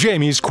now for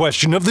Jamie's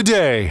question of the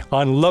day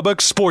on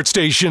Lubbock Sports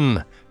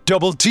Station,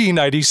 Double T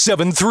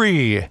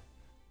 97.3.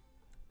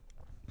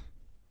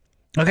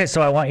 Okay,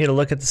 so I want you to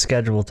look at the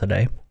schedule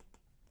today.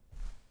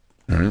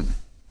 All right.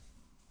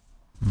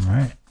 All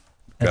right.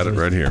 Got it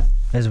right here.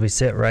 As we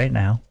sit right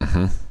now.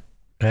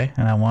 Okay,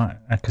 and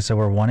so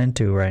we're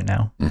 1-2 right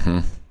now.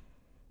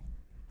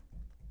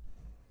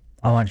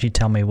 I want you to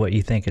tell me what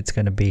you think it's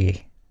going to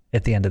be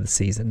at the end of the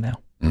season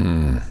now.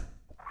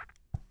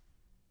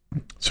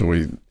 So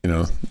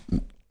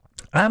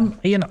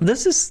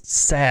this is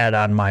sad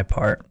on my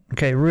part.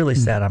 Okay, really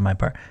sad on my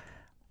part.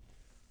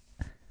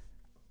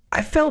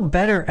 I felt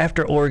better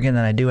after Oregon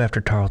than I do after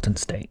Tarleton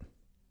State.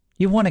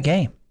 You won a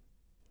game.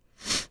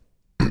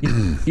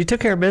 You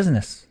took care of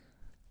business.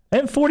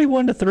 And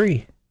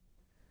 41-3.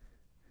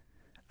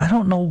 I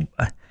don't know.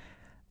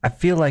 I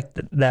feel like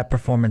that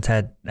performance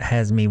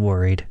has me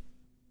worried.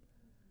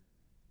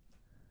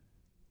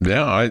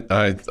 Yeah,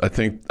 I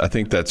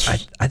think that's.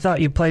 I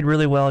thought you played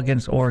really well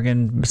against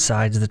Oregon.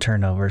 Besides the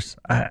turnovers,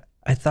 I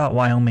thought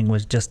Wyoming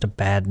was just a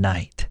bad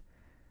night.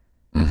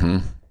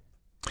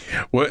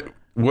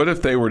 What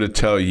if they were to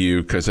tell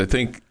you? Because I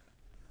think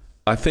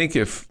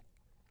if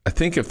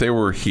they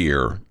were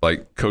here,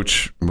 like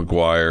Coach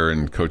McGuire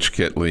and Coach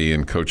Kitley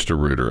and Coach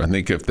DeRuiter, I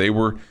think if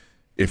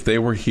they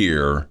were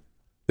here,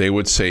 they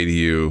would say to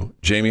you,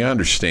 Jamie, I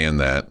understand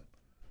that,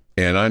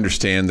 and I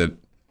understand that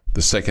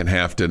the second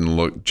half didn't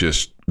look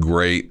just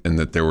great, and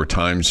that there were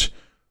times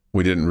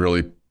we didn't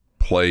really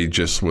play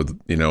just with,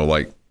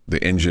 like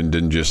the engine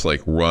didn't just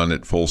like run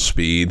at full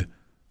speed.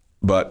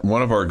 But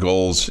one of our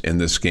goals in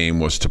this game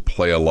was to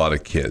play a lot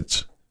of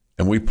kids,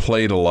 and we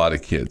played a lot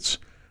of kids.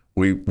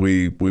 We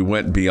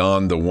went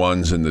beyond the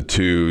ones and the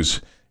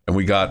twos, and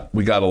we got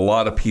a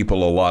lot of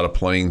people a lot of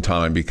playing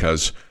time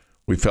because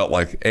we felt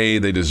like they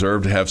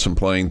deserved to have some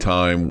playing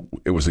time.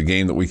 It was a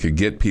game that we could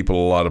get people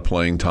a lot of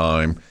playing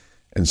time,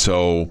 and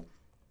so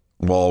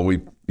while we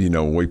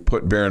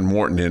put Baron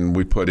Morton in,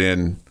 we put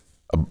in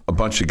a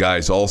bunch of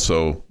guys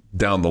also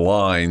down the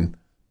line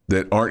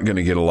that aren't going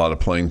to get a lot of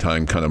playing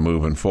time kind of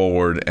moving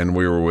forward, and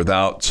we were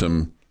without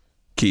some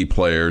key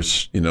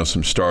players,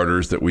 some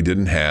starters that we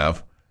didn't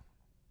have.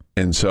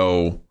 And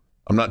so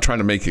I'm not trying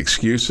to make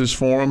excuses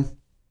for them.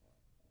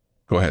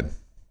 Go ahead.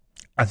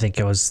 I think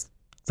it was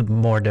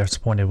more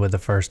disappointed with the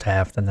first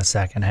half than the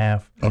second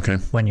half. Okay.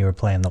 When you were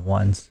playing the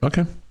ones.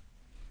 Okay.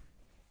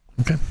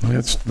 Okay,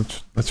 that's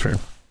fair.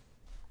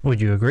 Would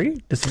you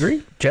agree?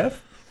 Disagree,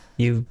 Jeff?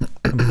 You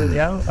completely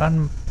out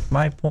on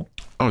my point?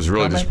 I was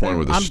really disappointed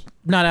with I'm this.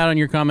 not out on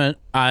your comment.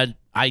 I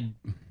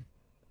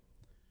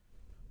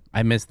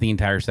missed the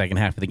entire second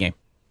half of the game.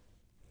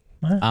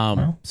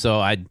 Well.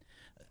 So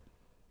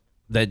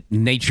the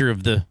nature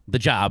of the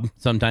job,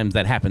 sometimes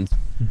that happens.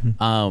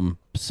 Mm-hmm.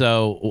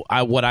 So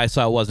what I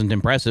saw wasn't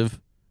impressive,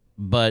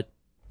 but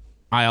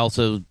I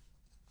also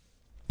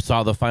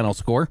saw the final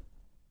score,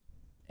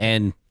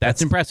 and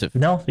that's impressive.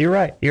 No, you're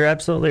right. You're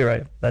absolutely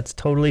right. That's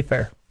totally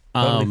fair.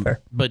 Totally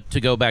fair. But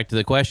to go back to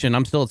the question,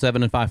 I'm still at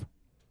 7-5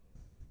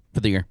 for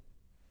the year.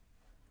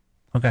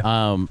 Okay.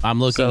 I'm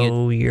looking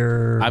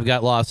at. I've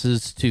got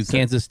losses to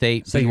Kansas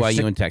State,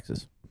 BYU, and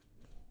Texas.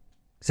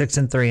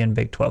 6-3 in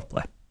Big 12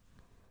 play.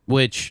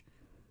 Which,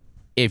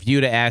 if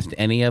you'd have asked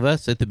any of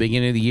us at the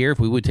beginning of the year if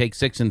we would take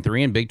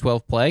 6-3 in Big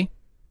 12 play,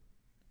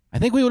 I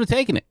think we would have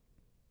taken it.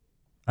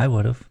 I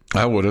would have.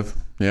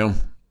 Yeah.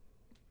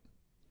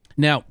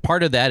 Now,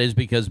 part of that is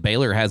because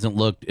Baylor hasn't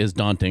looked as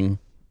daunting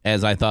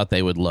as I thought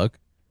they would look.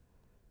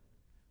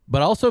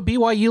 But also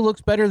BYU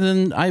looks better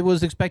than I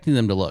was expecting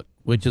them to look,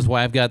 which is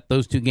why I've got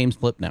those two games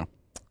flipped now.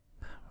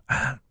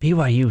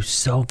 BYU is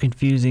so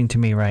confusing to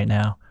me right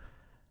now.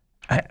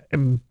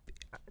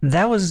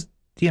 That was,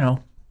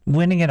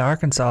 winning at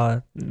Arkansas,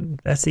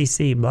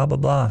 SEC, blah, blah,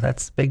 blah.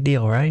 That's a big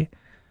deal, right?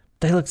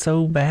 They looked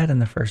so bad in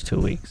the first 2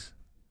 weeks.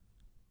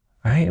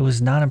 Right? It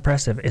was not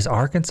impressive. Is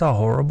Arkansas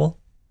horrible?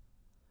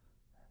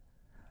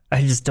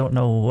 I just don't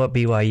know what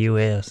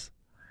BYU is.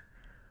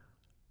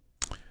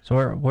 So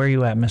where are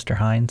you at, Mr.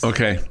 Heinz?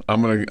 Okay,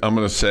 I'm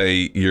gonna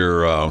say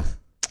you're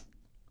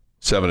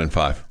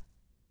 7-5.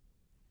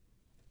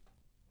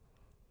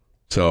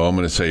 So I'm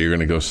gonna say you're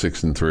gonna go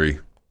 6-3.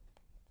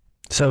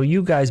 So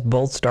you guys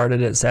both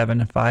started at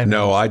 7-5.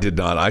 No, I did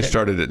not. I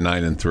started at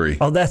 9-3.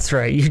 Oh, that's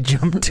right. You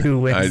jumped 2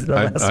 wins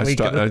last week.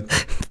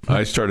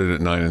 I started at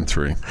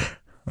 9-3.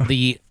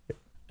 The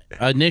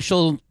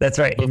initial. That's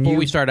right. Before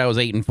we started, I was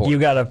 8-4. You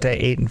got up to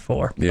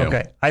 8-4. Yeah.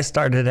 Okay, I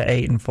started at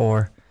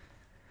 8-4.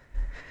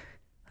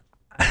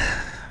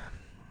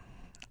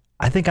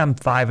 I think I'm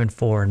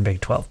 5-4 in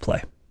Big 12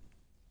 play.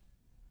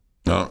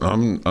 No,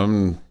 I'm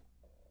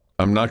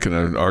not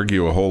going to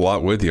argue a whole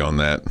lot with you on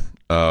that.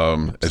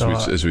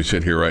 As we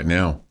sit here right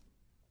now.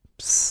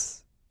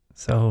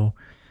 So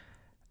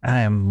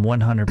I am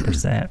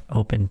 100%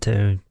 open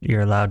to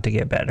you're allowed to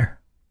get better.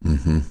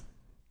 Mm-hmm.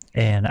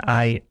 And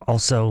I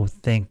also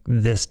think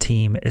this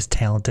team is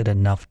talented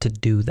enough to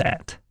do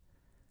that.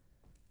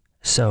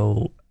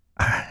 So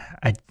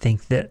I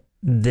think that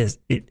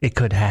it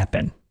could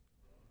happen.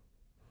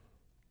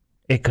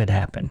 It could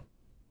happen,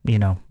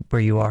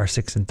 where you are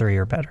 6-3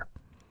 or better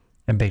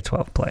in Big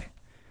 12 play.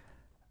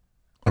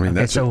 I mean,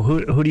 okay, so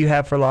who do you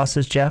have for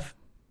losses, Jeff?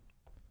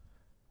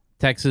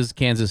 Texas,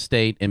 Kansas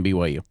State, and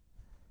BYU.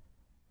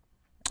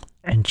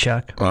 And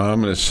Chuck?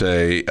 I'm going to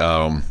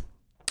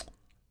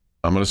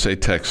say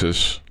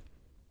Texas.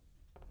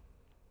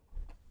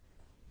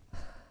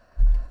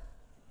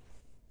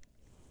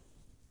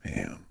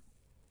 Man,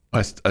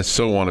 I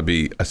still want to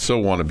be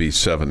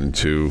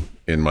 7-2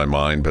 in my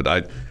mind,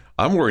 but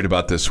I'm worried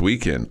about this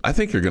weekend. I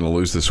think you're going to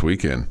lose this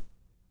weekend.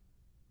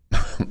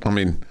 I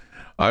mean,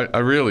 I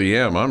really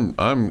am.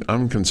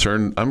 I'm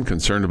concerned. I'm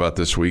concerned about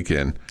this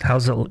weekend.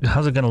 How's it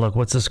going to look?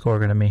 What's the score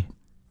going to be?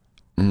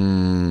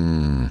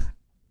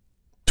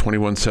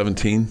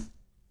 21-17.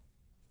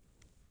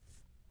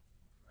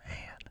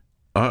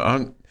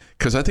 Man,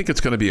 because I think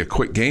it's going to be a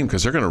quick game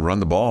because they're going to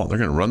run the ball. They're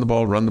going to run the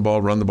ball.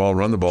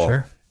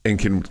 Sure. And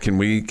can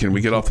we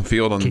get off the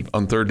field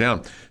on third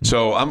down?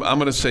 So I'm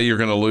going to say you're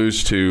going to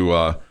lose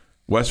to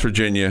West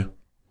Virginia,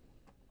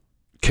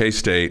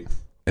 K-State,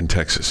 and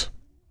Texas.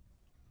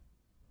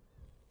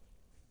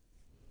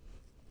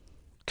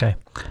 Okay.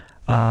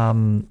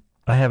 I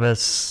have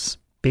us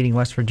beating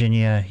West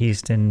Virginia,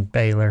 Houston,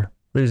 Baylor,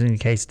 losing to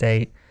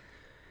K-State,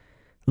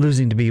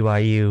 losing to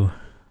BYU,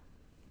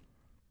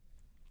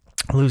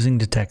 losing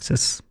to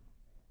Texas.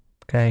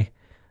 Okay.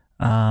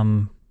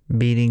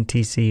 Beating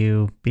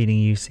TCU, beating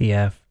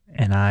UCF,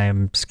 and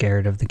I'm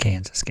scared of the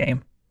Kansas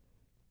game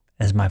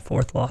as my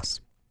fourth loss.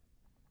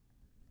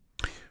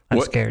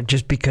 I'm scared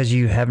just because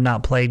you have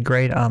not played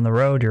great on the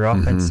road. Your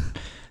offense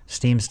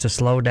seems to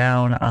slow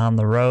down on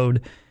the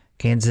road.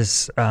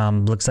 Kansas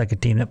looks like a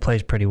team that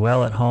plays pretty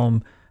well at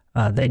home.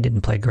 They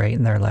didn't play great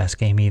in their last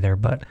game either,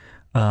 but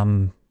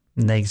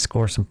they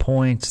score some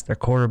points. Their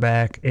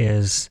quarterback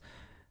is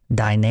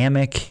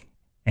dynamic,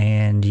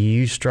 and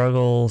you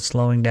struggle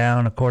slowing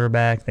down a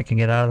quarterback that can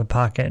get out of the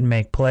pocket and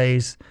make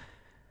plays.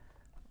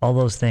 All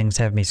those things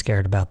have me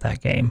scared about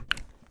that game.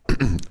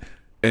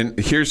 And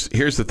here's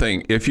the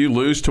thing. If you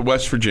lose to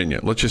West Virginia,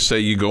 let's just say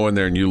you go in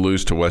there and you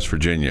lose to West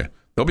Virginia,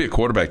 there'll be a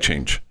quarterback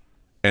change.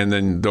 And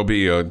then there'll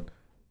be a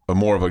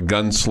more of a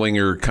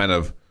gunslinger kind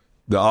of,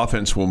 the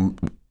offense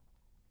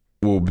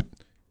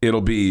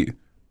it'll be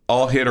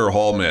all hit or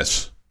all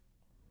miss.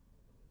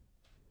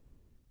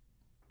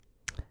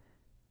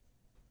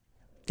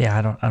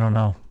 Yeah, I don't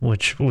know,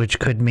 which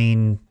could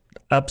mean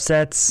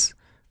upsets,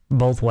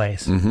 both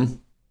ways.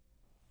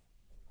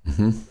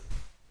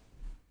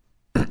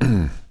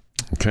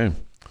 Okay.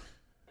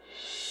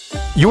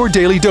 Your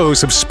daily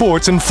dose of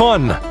sports and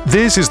fun.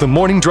 This is the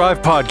Morning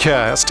Drive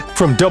Podcast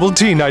from Double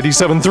T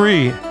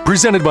 97.3,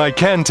 presented by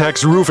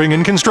Cantex Roofing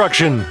and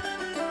Construction.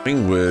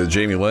 With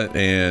Jamie Lent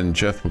and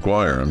Jeff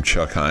McGuire, I'm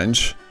Chuck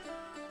Heinz.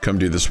 Come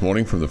to you this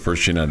morning from the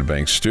First United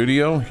Bank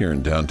studio here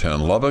in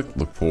downtown Lubbock.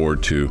 Look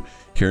forward to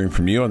hearing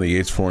from you on the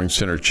Yates Flooring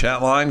Center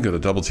chat line. Go to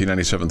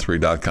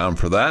doublet973.com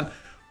for that.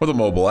 Or the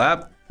mobile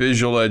app,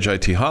 Visual Edge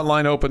IT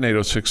hotline open,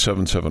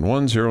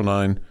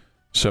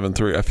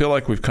 806-771-0973. I feel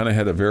like we've kind of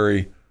had a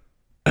very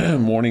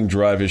morning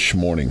drive-ish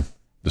morning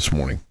this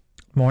morning.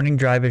 Morning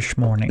drive-ish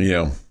morning.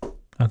 Yeah.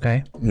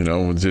 Okay. You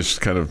know,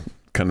 just kind of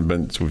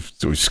been,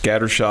 we've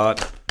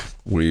scattershot.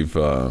 We've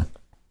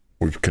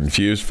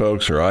confused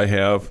folks, or I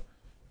have,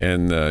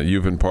 and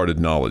you've imparted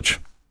knowledge.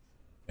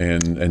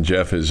 And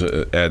Jeff has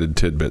added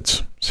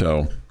tidbits.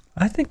 So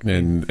I think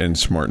and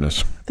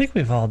smartness. I think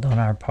we've all done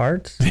our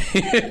parts.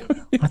 I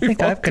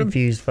think I've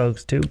confused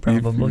folks too,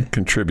 probably. You've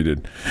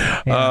contributed.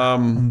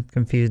 Yeah,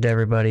 confused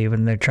everybody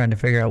when they're trying to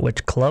figure out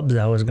which clubs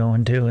I was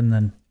going to in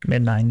the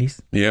mid-'90s.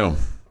 Yeah.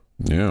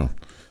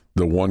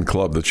 The one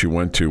club that you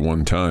went to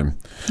one time.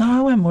 No,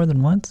 I went more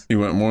than once. You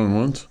went more than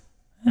once?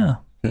 Yeah.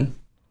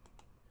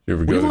 You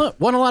ever go We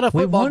won a lot of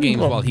football games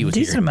while he was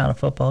here. Decent amount of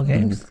football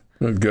games.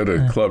 Go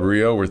to Club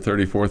Rio where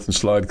 34th and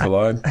Slide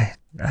collide?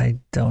 I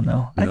don't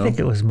know. No? I think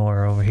it was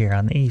more over here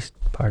on the east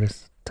part of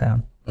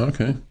town.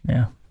 Okay.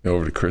 Yeah. Go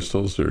over to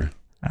Crystals or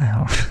I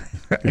don't.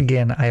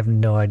 Again, I have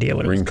no idea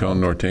what it was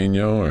Rincon called.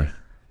 Norteño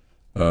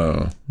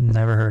or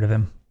Never heard of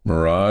him.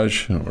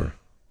 Mirage or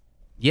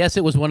Yes,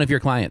 it was one of your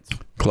clients.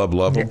 Club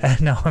Level? Yeah,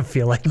 no, I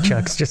feel like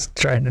Chuck's just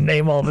trying to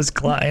name all of his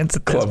clients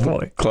at this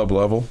point. Club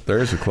Level?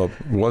 There's a club.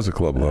 Was a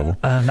Club Level.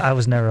 I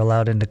was never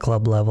allowed into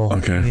Club Level,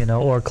 Okay.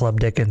 or Club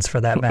Dickens for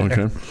that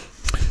matter.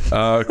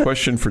 Okay.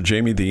 Question for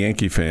Jamie, the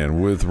Yankee fan.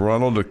 With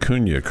Ronald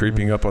Acuna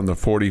creeping up on the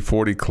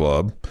 40-40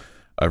 club,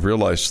 I've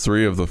realized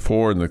 3 of the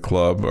 4 in the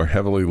club are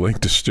heavily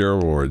linked to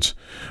steroids.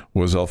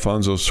 Was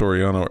Alfonso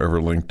Soriano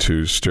ever linked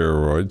to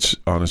steroids?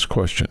 Honest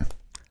question.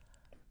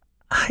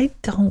 I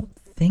don't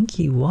think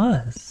he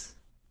was.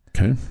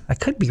 Okay. I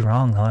could be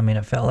wrong, though. I mean,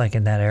 it felt like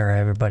in that era,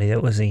 everybody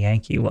that was a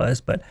Yankee was,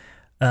 but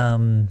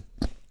I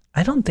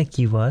don't think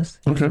he was.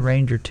 He was a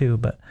Ranger, too,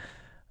 but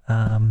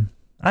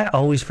I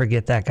always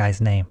forget that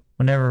guy's name.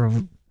 Whenever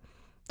we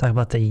talk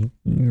about the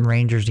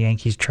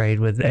Rangers-Yankees trade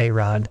with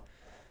A-Rod,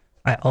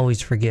 I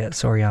always forget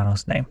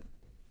Soriano's name.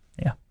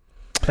 Yeah.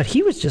 But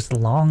he was just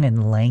long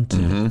and lanky.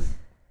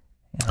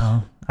 Mm-hmm.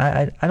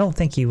 I don't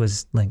think he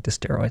was linked to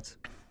steroids.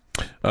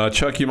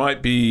 Chuck, you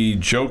might be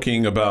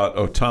joking about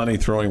Ohtani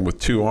throwing with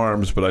 2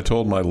 arms, but I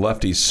told my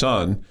lefty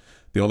son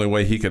the only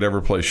way he could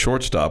ever play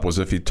shortstop was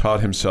if he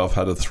taught himself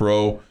how to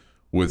throw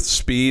with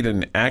speed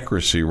and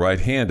accuracy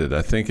right-handed.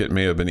 I think it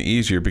may have been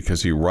easier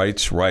because he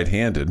writes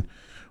right-handed.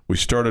 We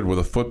started with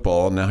a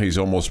football, and now he's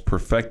almost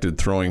perfected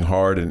throwing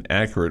hard and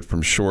accurate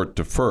from short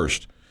to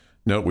first.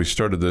 Note, we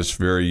started this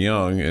very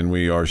young, and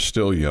we are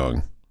still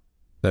young.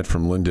 That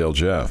from Lindale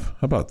Jeff.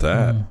 How about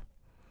that? How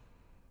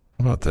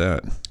about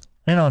that?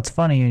 It's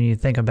funny when you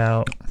think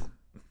about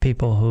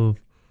people who,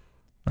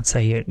 let's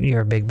say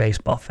you're a big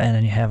baseball fan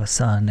and you have a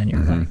son and you're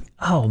like,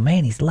 oh,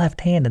 man, he's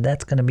left-handed.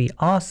 That's going to be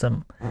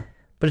awesome.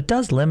 But it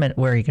does limit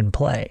where he can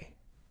play,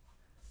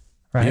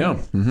 right? Yeah.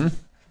 Mm-hmm.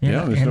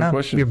 There's no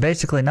question. You're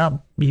basically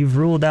you've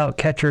ruled out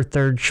catcher,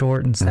 third,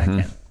 short, and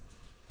second.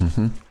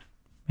 Mm-hmm.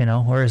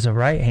 Whereas a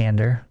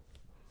right-hander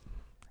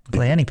can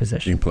play any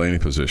position. You can play any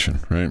position,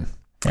 right?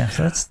 Yeah,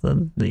 so that's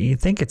you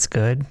think it's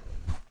good.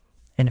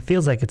 And it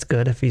feels like it's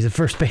good if he's a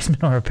first baseman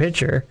or a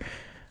pitcher.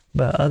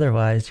 But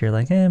otherwise, you're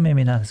like,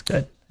 maybe not as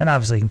good. And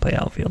obviously, he can play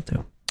outfield,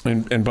 too.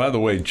 And by the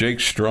way,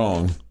 Jake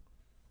Strong,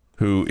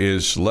 who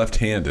is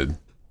left-handed,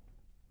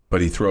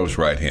 but he throws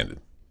right-handed,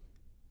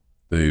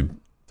 the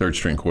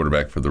third-string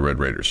quarterback for the Red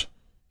Raiders.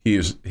 He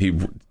is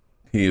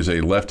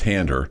a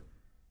left-hander,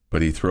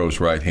 but he throws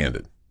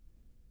right-handed.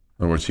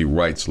 In other words, he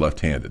writes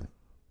left-handed.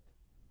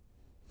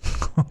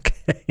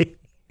 Okay.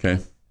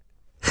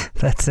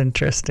 That's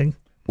interesting.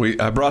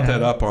 I brought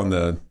that up on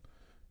the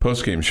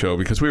post-game show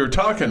because we were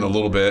talking a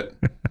little bit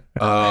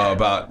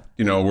about,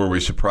 were we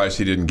surprised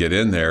he didn't get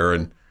in there?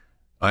 And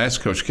I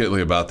asked Coach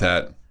Kitley about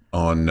that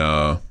on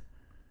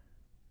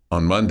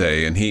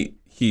Monday, and he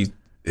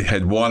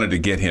had wanted to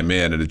get him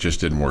in, and it just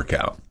didn't work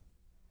out.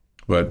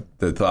 But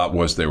the thought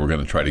was they were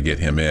going to try to get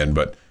him in.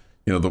 But,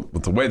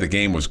 the way the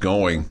game was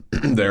going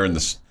there,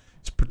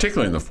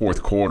 particularly in the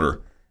fourth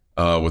quarter,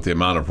 with the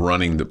amount of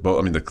running,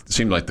 it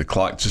seemed like the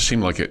clock just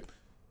seemed like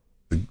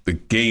the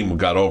game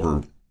got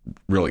over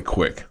really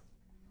quick.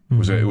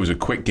 It was a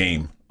quick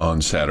game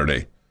on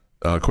Saturday,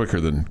 quicker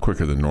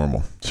than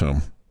normal.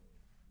 So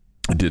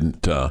it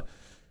didn't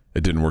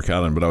work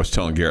out. But I was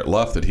telling Garrett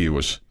Luff that he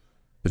was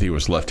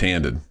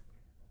left-handed.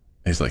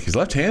 He's like, he's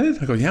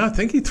left-handed? I go, yeah, I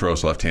think he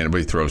throws left-handed, but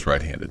he throws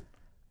right-handed.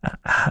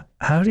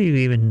 How do you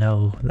even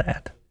know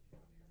that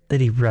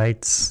he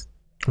writes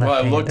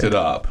left-handed? Well, I looked it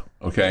up.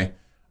 Okay,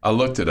 I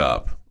looked it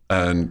up,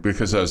 and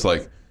because I was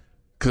like,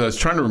 because I was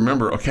trying to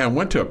remember. Okay, I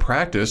went to a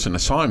practice and I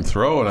saw him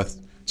throw, and I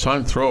saw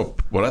him throw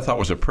what I thought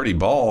was a pretty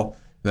ball.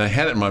 And I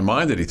had it in my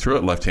mind that he threw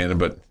it left-handed,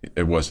 but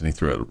it wasn't. He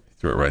threw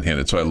it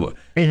right-handed. So I looked.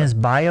 In his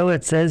bio,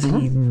 it says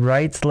he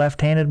writes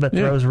lefts-handed but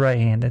throws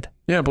right-handed.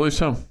 Yeah, I believe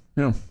so.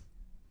 Yeah.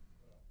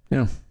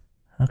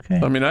 Okay.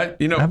 I mean,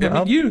 you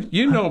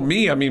know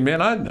me. I mean,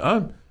 man,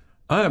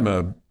 I'm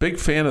a big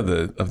fan of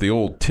the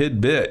old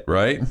tidbit,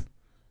 right?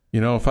 You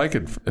know, if I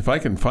can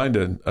find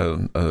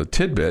a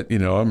tidbit, you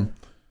know,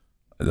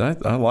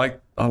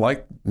 I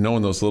like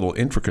knowing those little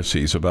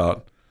intricacies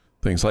about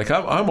things. Like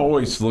I'm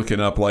always looking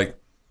up, like,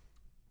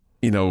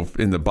 you know,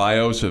 in the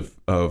bios of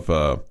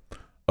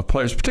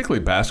players,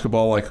 particularly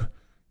basketball, like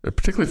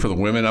particularly for the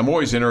women. I'm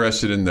always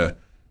interested in the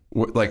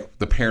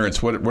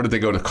parents. What did they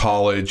go to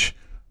college?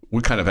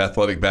 What kind of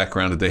athletic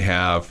background did they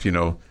have? You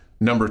know,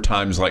 number of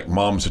times, like,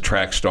 mom's a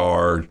track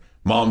star,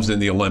 mom's in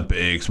the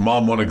Olympics,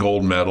 mom won a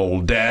gold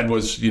medal, dad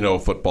was, you know, a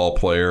football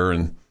player.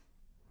 And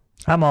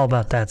I'm all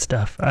about that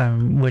stuff.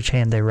 Which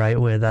hand they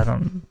write with, I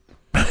don't.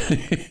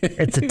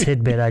 It's a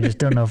tidbit. I just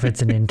don't know if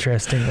it's an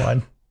interesting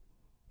one.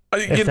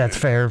 If that's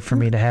fair for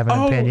me to have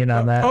an opinion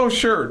on that. Oh,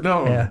 sure.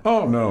 No. Yeah.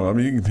 Oh, no. I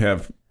mean, you can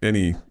have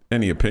any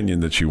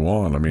opinion that you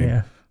want. I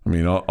mean,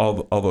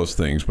 all those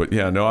things. But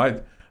yeah,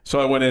 no. So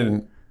I went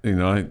in. You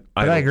know,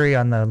 I agree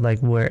on the, like,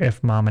 where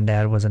if mom and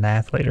dad was an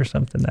athlete or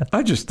something.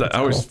 I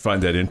always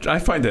find that I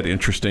find that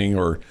interesting.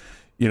 Or,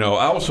 you know,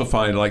 I also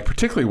find, like,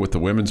 particularly with the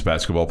women's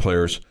basketball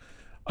players,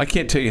 I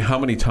can't tell you how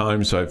many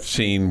times I've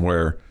seen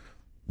where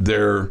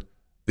they're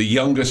the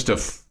youngest of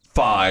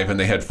 5 and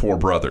they had 4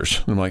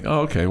 brothers. And I'm like,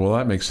 oh, okay, well,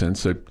 that makes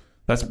sense.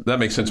 That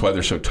makes sense why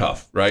they're so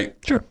tough, right?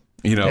 Sure.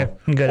 You know,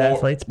 good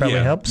athletes probably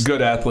helps.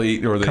 Good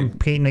athlete, or they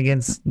competing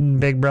against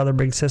big brother,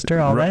 big sister,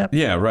 all that.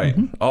 Yeah, right.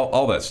 Mm-hmm.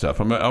 All that stuff.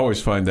 I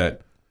always find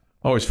that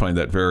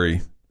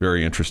very,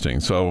 very interesting.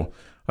 So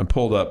I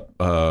pulled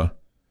up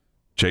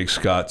Jake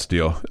Scott's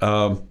deal.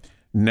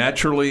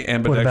 Naturally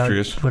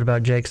ambidextrous. What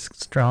about Jake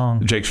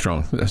Strong? Jake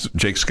Strong.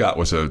 Jake Scott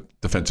was a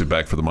defensive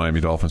back for the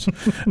Miami Dolphins.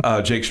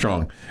 Jake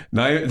Strong.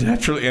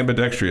 Naturally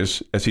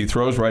ambidextrous as he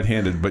throws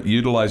right-handed, but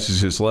utilizes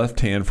his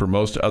left hand for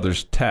most other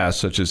tasks,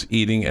 such as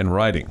eating and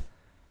writing.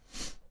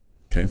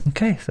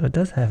 Okay, so it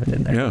does have it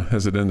in there. Yeah,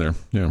 has it in there.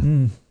 Yeah.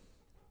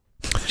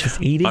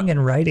 Just eating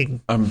and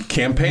writing. I'm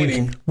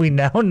campaigning. We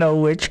now know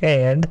which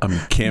hand. I'm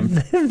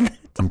campaigning.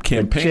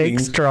 Jake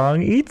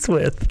Strong eats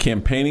with.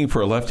 Campaigning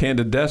for a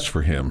left-handed desk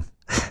for him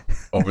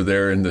over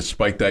there in the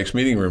Spike Dykes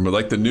meeting room. But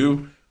like the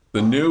new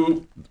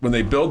when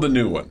they build the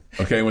new one,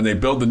 okay, when they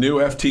build the new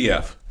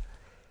FTF,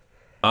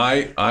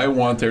 I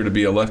want there to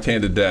be a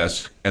left-handed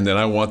desk, and then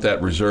I want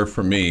that reserved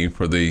for me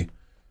for the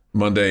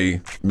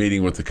Monday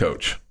meeting with the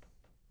coach.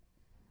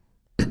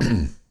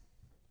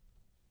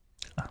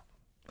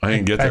 I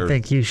didn't get there. I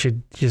think you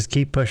should just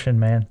keep pushing,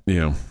 man.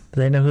 Yeah.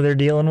 Do they know who they're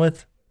dealing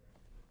with?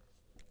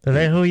 Do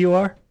they know who you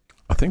are?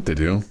 I think they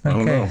do. Okay. I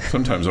don't know.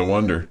 Sometimes I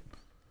wonder.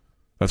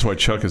 That's why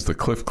Chuck is the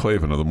Cliff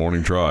Clavin of the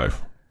morning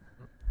drive.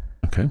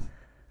 Okay.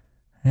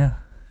 Yeah.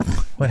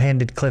 What hand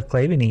did Cliff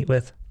Clavin eat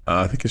with?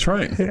 I think it's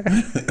right.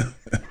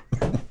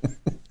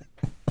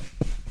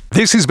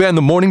 This has been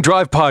the Morning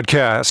Drive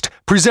Podcast,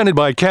 presented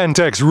by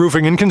Cantex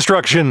Roofing and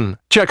Construction.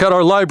 Check out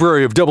our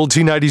library of Double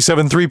T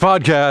 97.3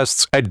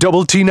 podcasts at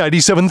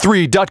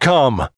doublet97.3.com.